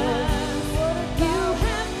Jesus. You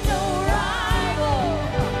have no rival.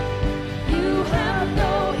 You have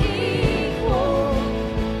no equal.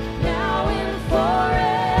 Now and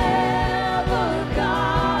forever,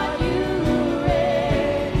 God, you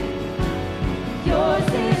reign. Yours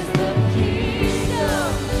is the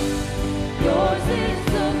kingdom. Yours is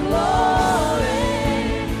the glory.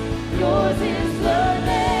 Yours is the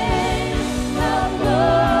name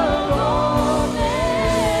above all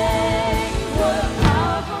names. What a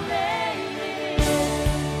powerful name it is.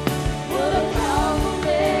 What a powerful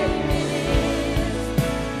name it is.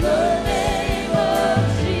 The name of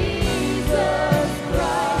Jesus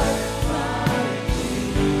Christ, my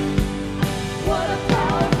King. What a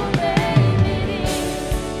powerful name it is.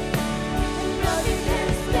 And nothing can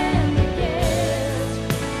stand against.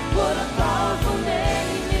 What a powerful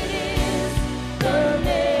name it is. The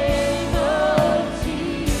name of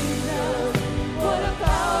Jesus. What a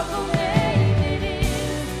powerful name it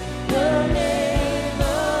is. The name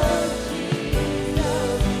of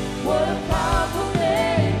Jesus. What a powerful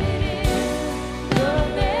name it is. The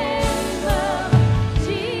name of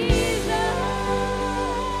Jesus.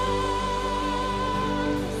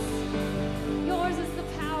 Yours is the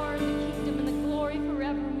power and the kingdom and the glory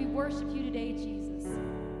forever, and we worship you today, Jesus.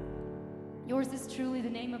 Yours is truly the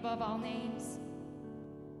name above all names.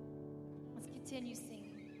 Let's continue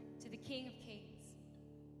singing to the King of Kings.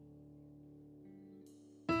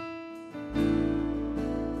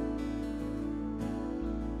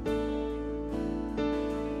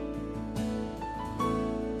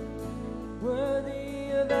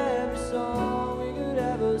 Worthy of every song we could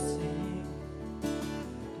ever sing,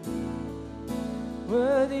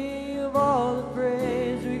 worthy of of all the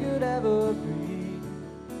praise we could ever breathe.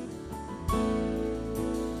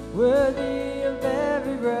 Worthy of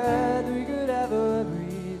every breath we could ever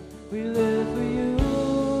breathe. We live for you.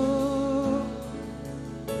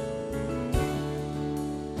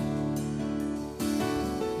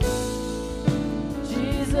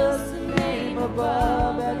 Jesus, the name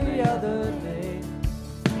above every other name.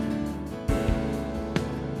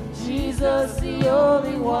 Jesus, the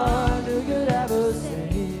only one who could ever save.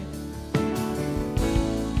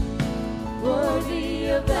 Worthy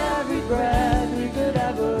of every breath we could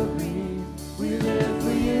ever breathe. We live for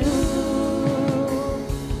you.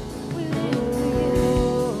 We live for you.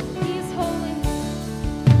 He's holy.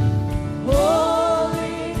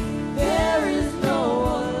 Holy, there is no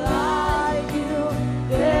one like you.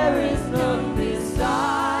 There is none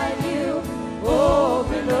beside you.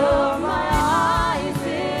 Open up my eyes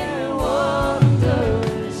in wonder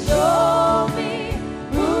and show me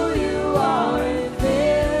who you are and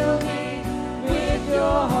fill me with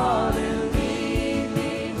your heart and lead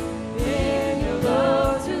me in your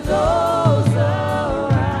love to those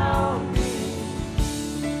around me.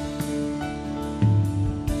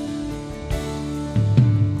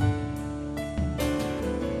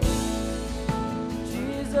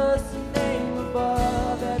 Jesus, the name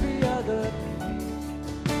above every other name.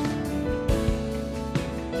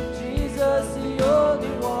 Jesus, the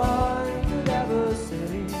only one who could ever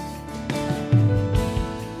save.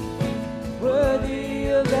 Worthy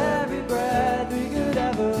of every breath we could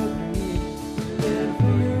ever breathe. We live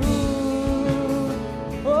for you.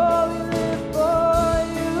 Oh, we live for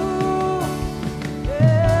you.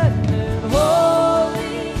 And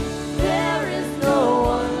holy, there is no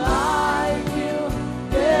one like you.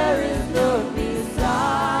 There is none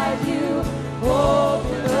beside you.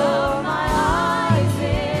 Open up my eyes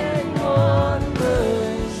in wonder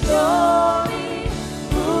and show me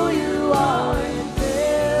who you are and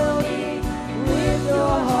fill me with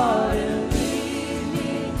your heart and lead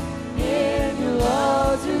me in your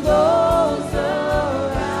love to those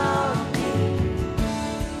around me.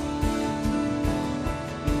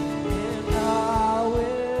 And I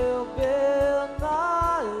will build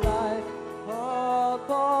my life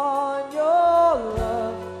upon your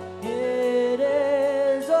love. It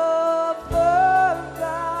is a firm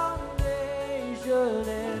foundation,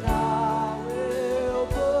 and I will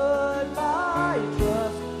put my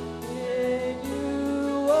trust in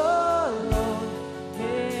you alone,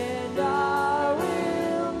 and I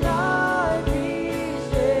will not be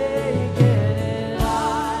shaken, and I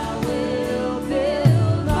will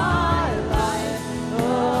build my life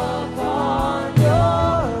upon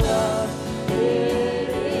your love. It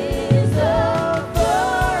is a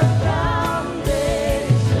firm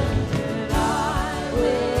foundation, and I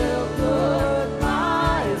will put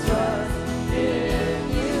my trust in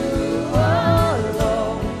you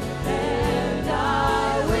alone, and I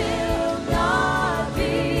will not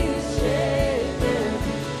be shaken.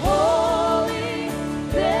 Holy,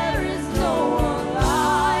 there is no one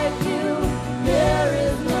like you. There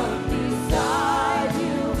is none beside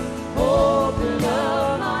you. Open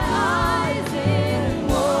up my eyes in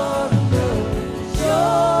wonder and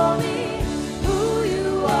show me who you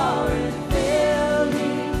are and fill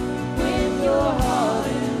me with your heart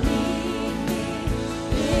and lead me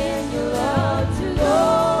in your love to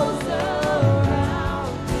those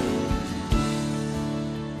around me.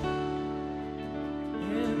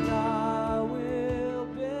 And I will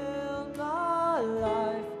build my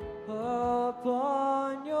life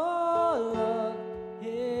upon your love.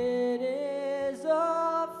 It is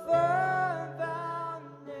a firm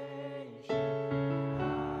foundation.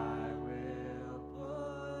 I will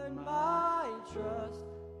put my trust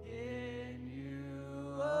in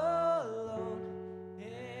you alone,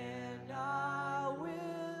 and I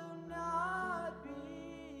will not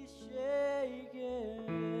be shaken.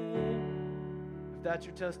 If that's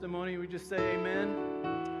your testimony, we just say amen.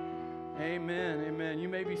 Amen. Amen. You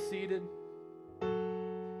may be seated.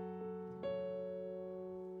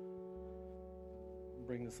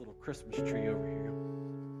 Bring this little Christmas tree over here.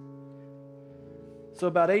 So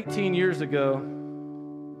about 18 years ago,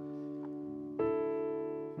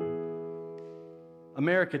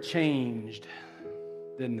 America changed,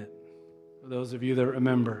 didn't it? For those of you that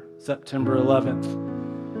remember, September 11th,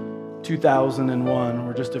 2001.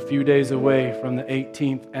 We're just a few days away from the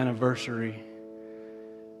 18th anniversary.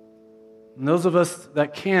 And those of us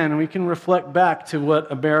that can, we can reflect back to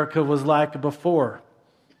what America was like before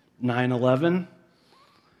 9/11.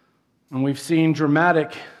 And we've seen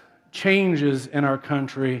dramatic changes in our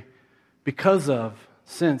country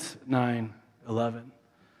since 9/11.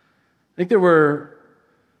 I think there were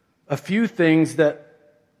a few things that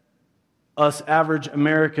us average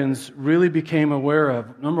Americans really became aware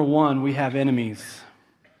of. Number one, we have enemies.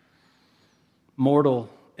 Mortal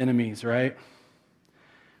enemies, right?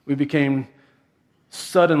 We became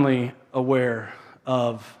suddenly aware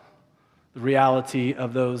of the reality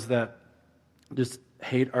of those that just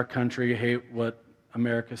hate our country, hate what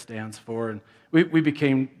America stands for. And we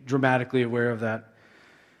became dramatically aware of that.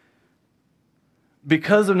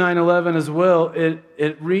 Because of 9/11 as well,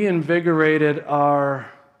 it reinvigorated our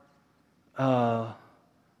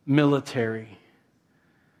military,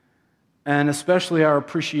 and especially our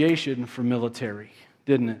appreciation for military,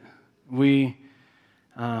 didn't it? We,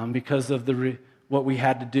 because of what we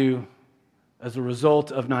had to do as a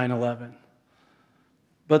result of 9/11.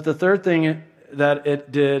 But the third thing that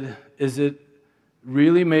it did is it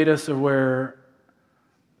really made us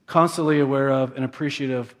constantly aware of and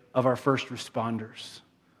appreciative of our first responders,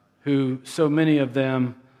 who so many of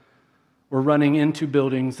them were running into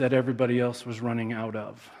buildings that everybody else was running out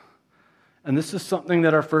of. And this is something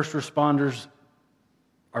that our first responders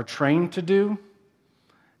are trained to do,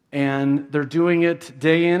 and they're doing it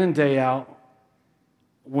day in and day out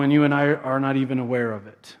when you and I are not even aware of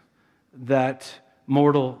it. That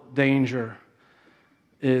mortal danger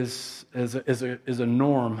is a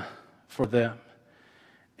norm for them.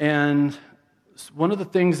 And one of the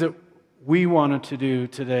things that we wanted to do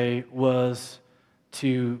today was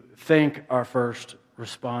to thank our first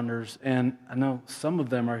responders. And I know some of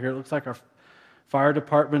them are here. It looks like our fire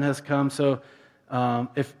department has come. So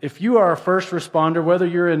if you are a first responder, whether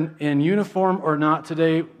you're in uniform or not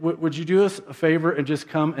today, would you do us a favor and just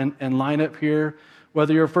come and line up here?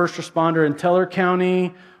 Whether you're a first responder in Teller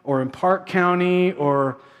County or in Park County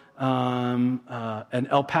or in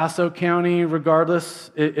El Paso County, regardless,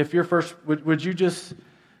 if you're first, would you just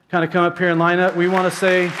kind of come up here and line up? We want to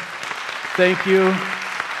say thank you.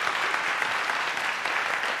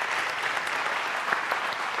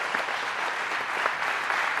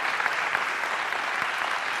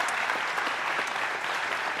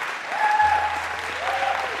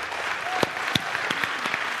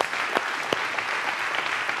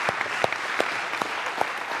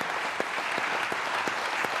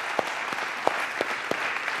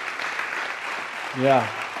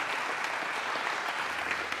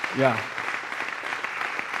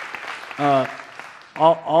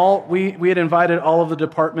 We had invited all of the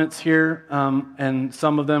departments here, and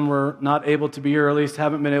some of them were not able to be here, or at least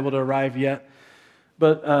haven't been able to arrive yet.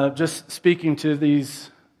 But just speaking to these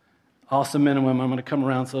awesome men and women, I'm going to come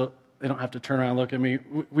around so they don't have to turn around and look at me.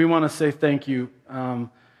 We want to say thank you.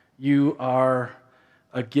 You are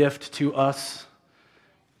a gift to us.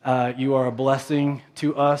 You are a blessing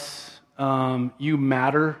to us. You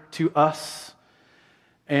matter to us.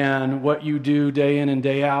 And what you do day in and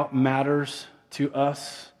day out matters to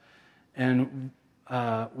us. And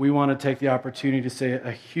we want to take the opportunity to say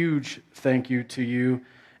a huge thank you to you.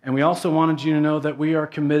 And we also wanted you to know that we are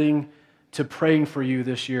committing to praying for you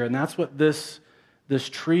this year. And that's what this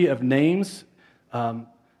tree of names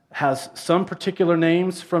has some particular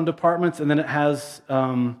names from departments, and then it has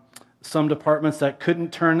some departments that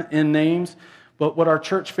couldn't turn in names. But what our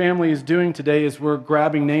church family is doing today is we're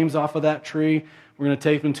grabbing names off of that tree. We're going to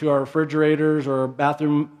take them to our refrigerators or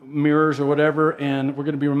bathroom mirrors or whatever, and we're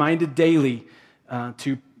going to be reminded daily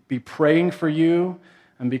to be praying for you.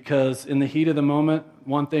 And because in the heat of the moment,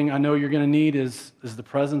 one thing I know you're going to need is the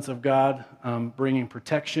presence of God bringing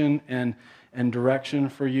protection and direction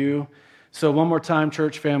for you. So one more time,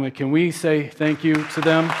 church family, can we say thank you to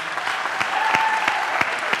them?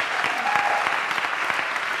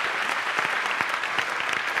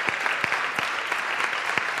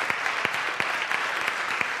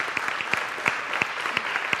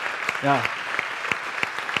 Yeah.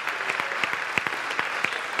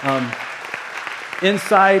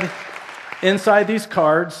 Inside these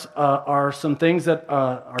cards are some things that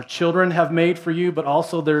our children have made for you, but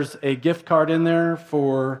also there's a gift card in there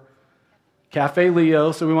for Cafe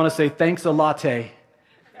Leo. So we want to say thanks a latte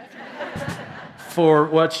for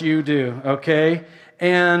what you do, okay?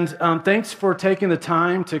 And thanks for taking the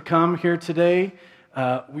time to come here today.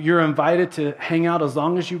 You're invited to hang out as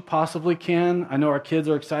long as you possibly can. I know our kids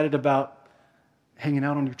are excited about hanging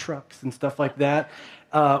out on your trucks and stuff like that.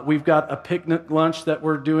 We've got a picnic lunch that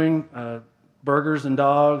we're doing, burgers and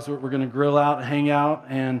dogs. We're going to grill out and hang out,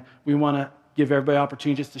 and we want to give everybody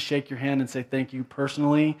opportunity just to shake your hand and say thank you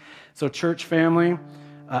personally. So church family,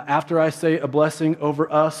 after I say a blessing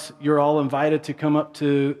over us, you're all invited to come up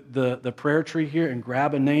to the prayer tree here and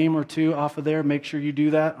grab a name or two off of there. Make sure you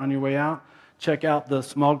do that on your way out. Check out the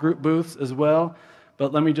small group booths as well.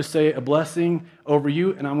 But let me just say a blessing over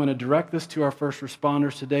you, and I'm going to direct this to our first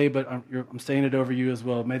responders today, but I'm saying it over you as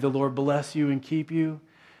well. May the Lord bless you and keep you.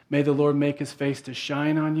 May the Lord make his face to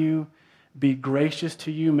shine on you, be gracious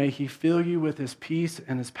to you. May he fill you with his peace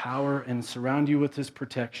and his power and surround you with his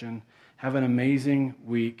protection. Have an amazing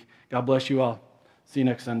week. God bless you all. See you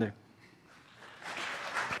next Sunday.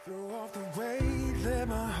 Throw off the weight, let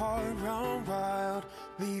my heart run wild.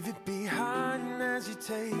 Leave it behind as you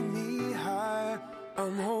take me high.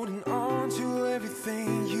 I'm holding on to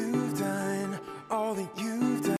everything you've done, all that you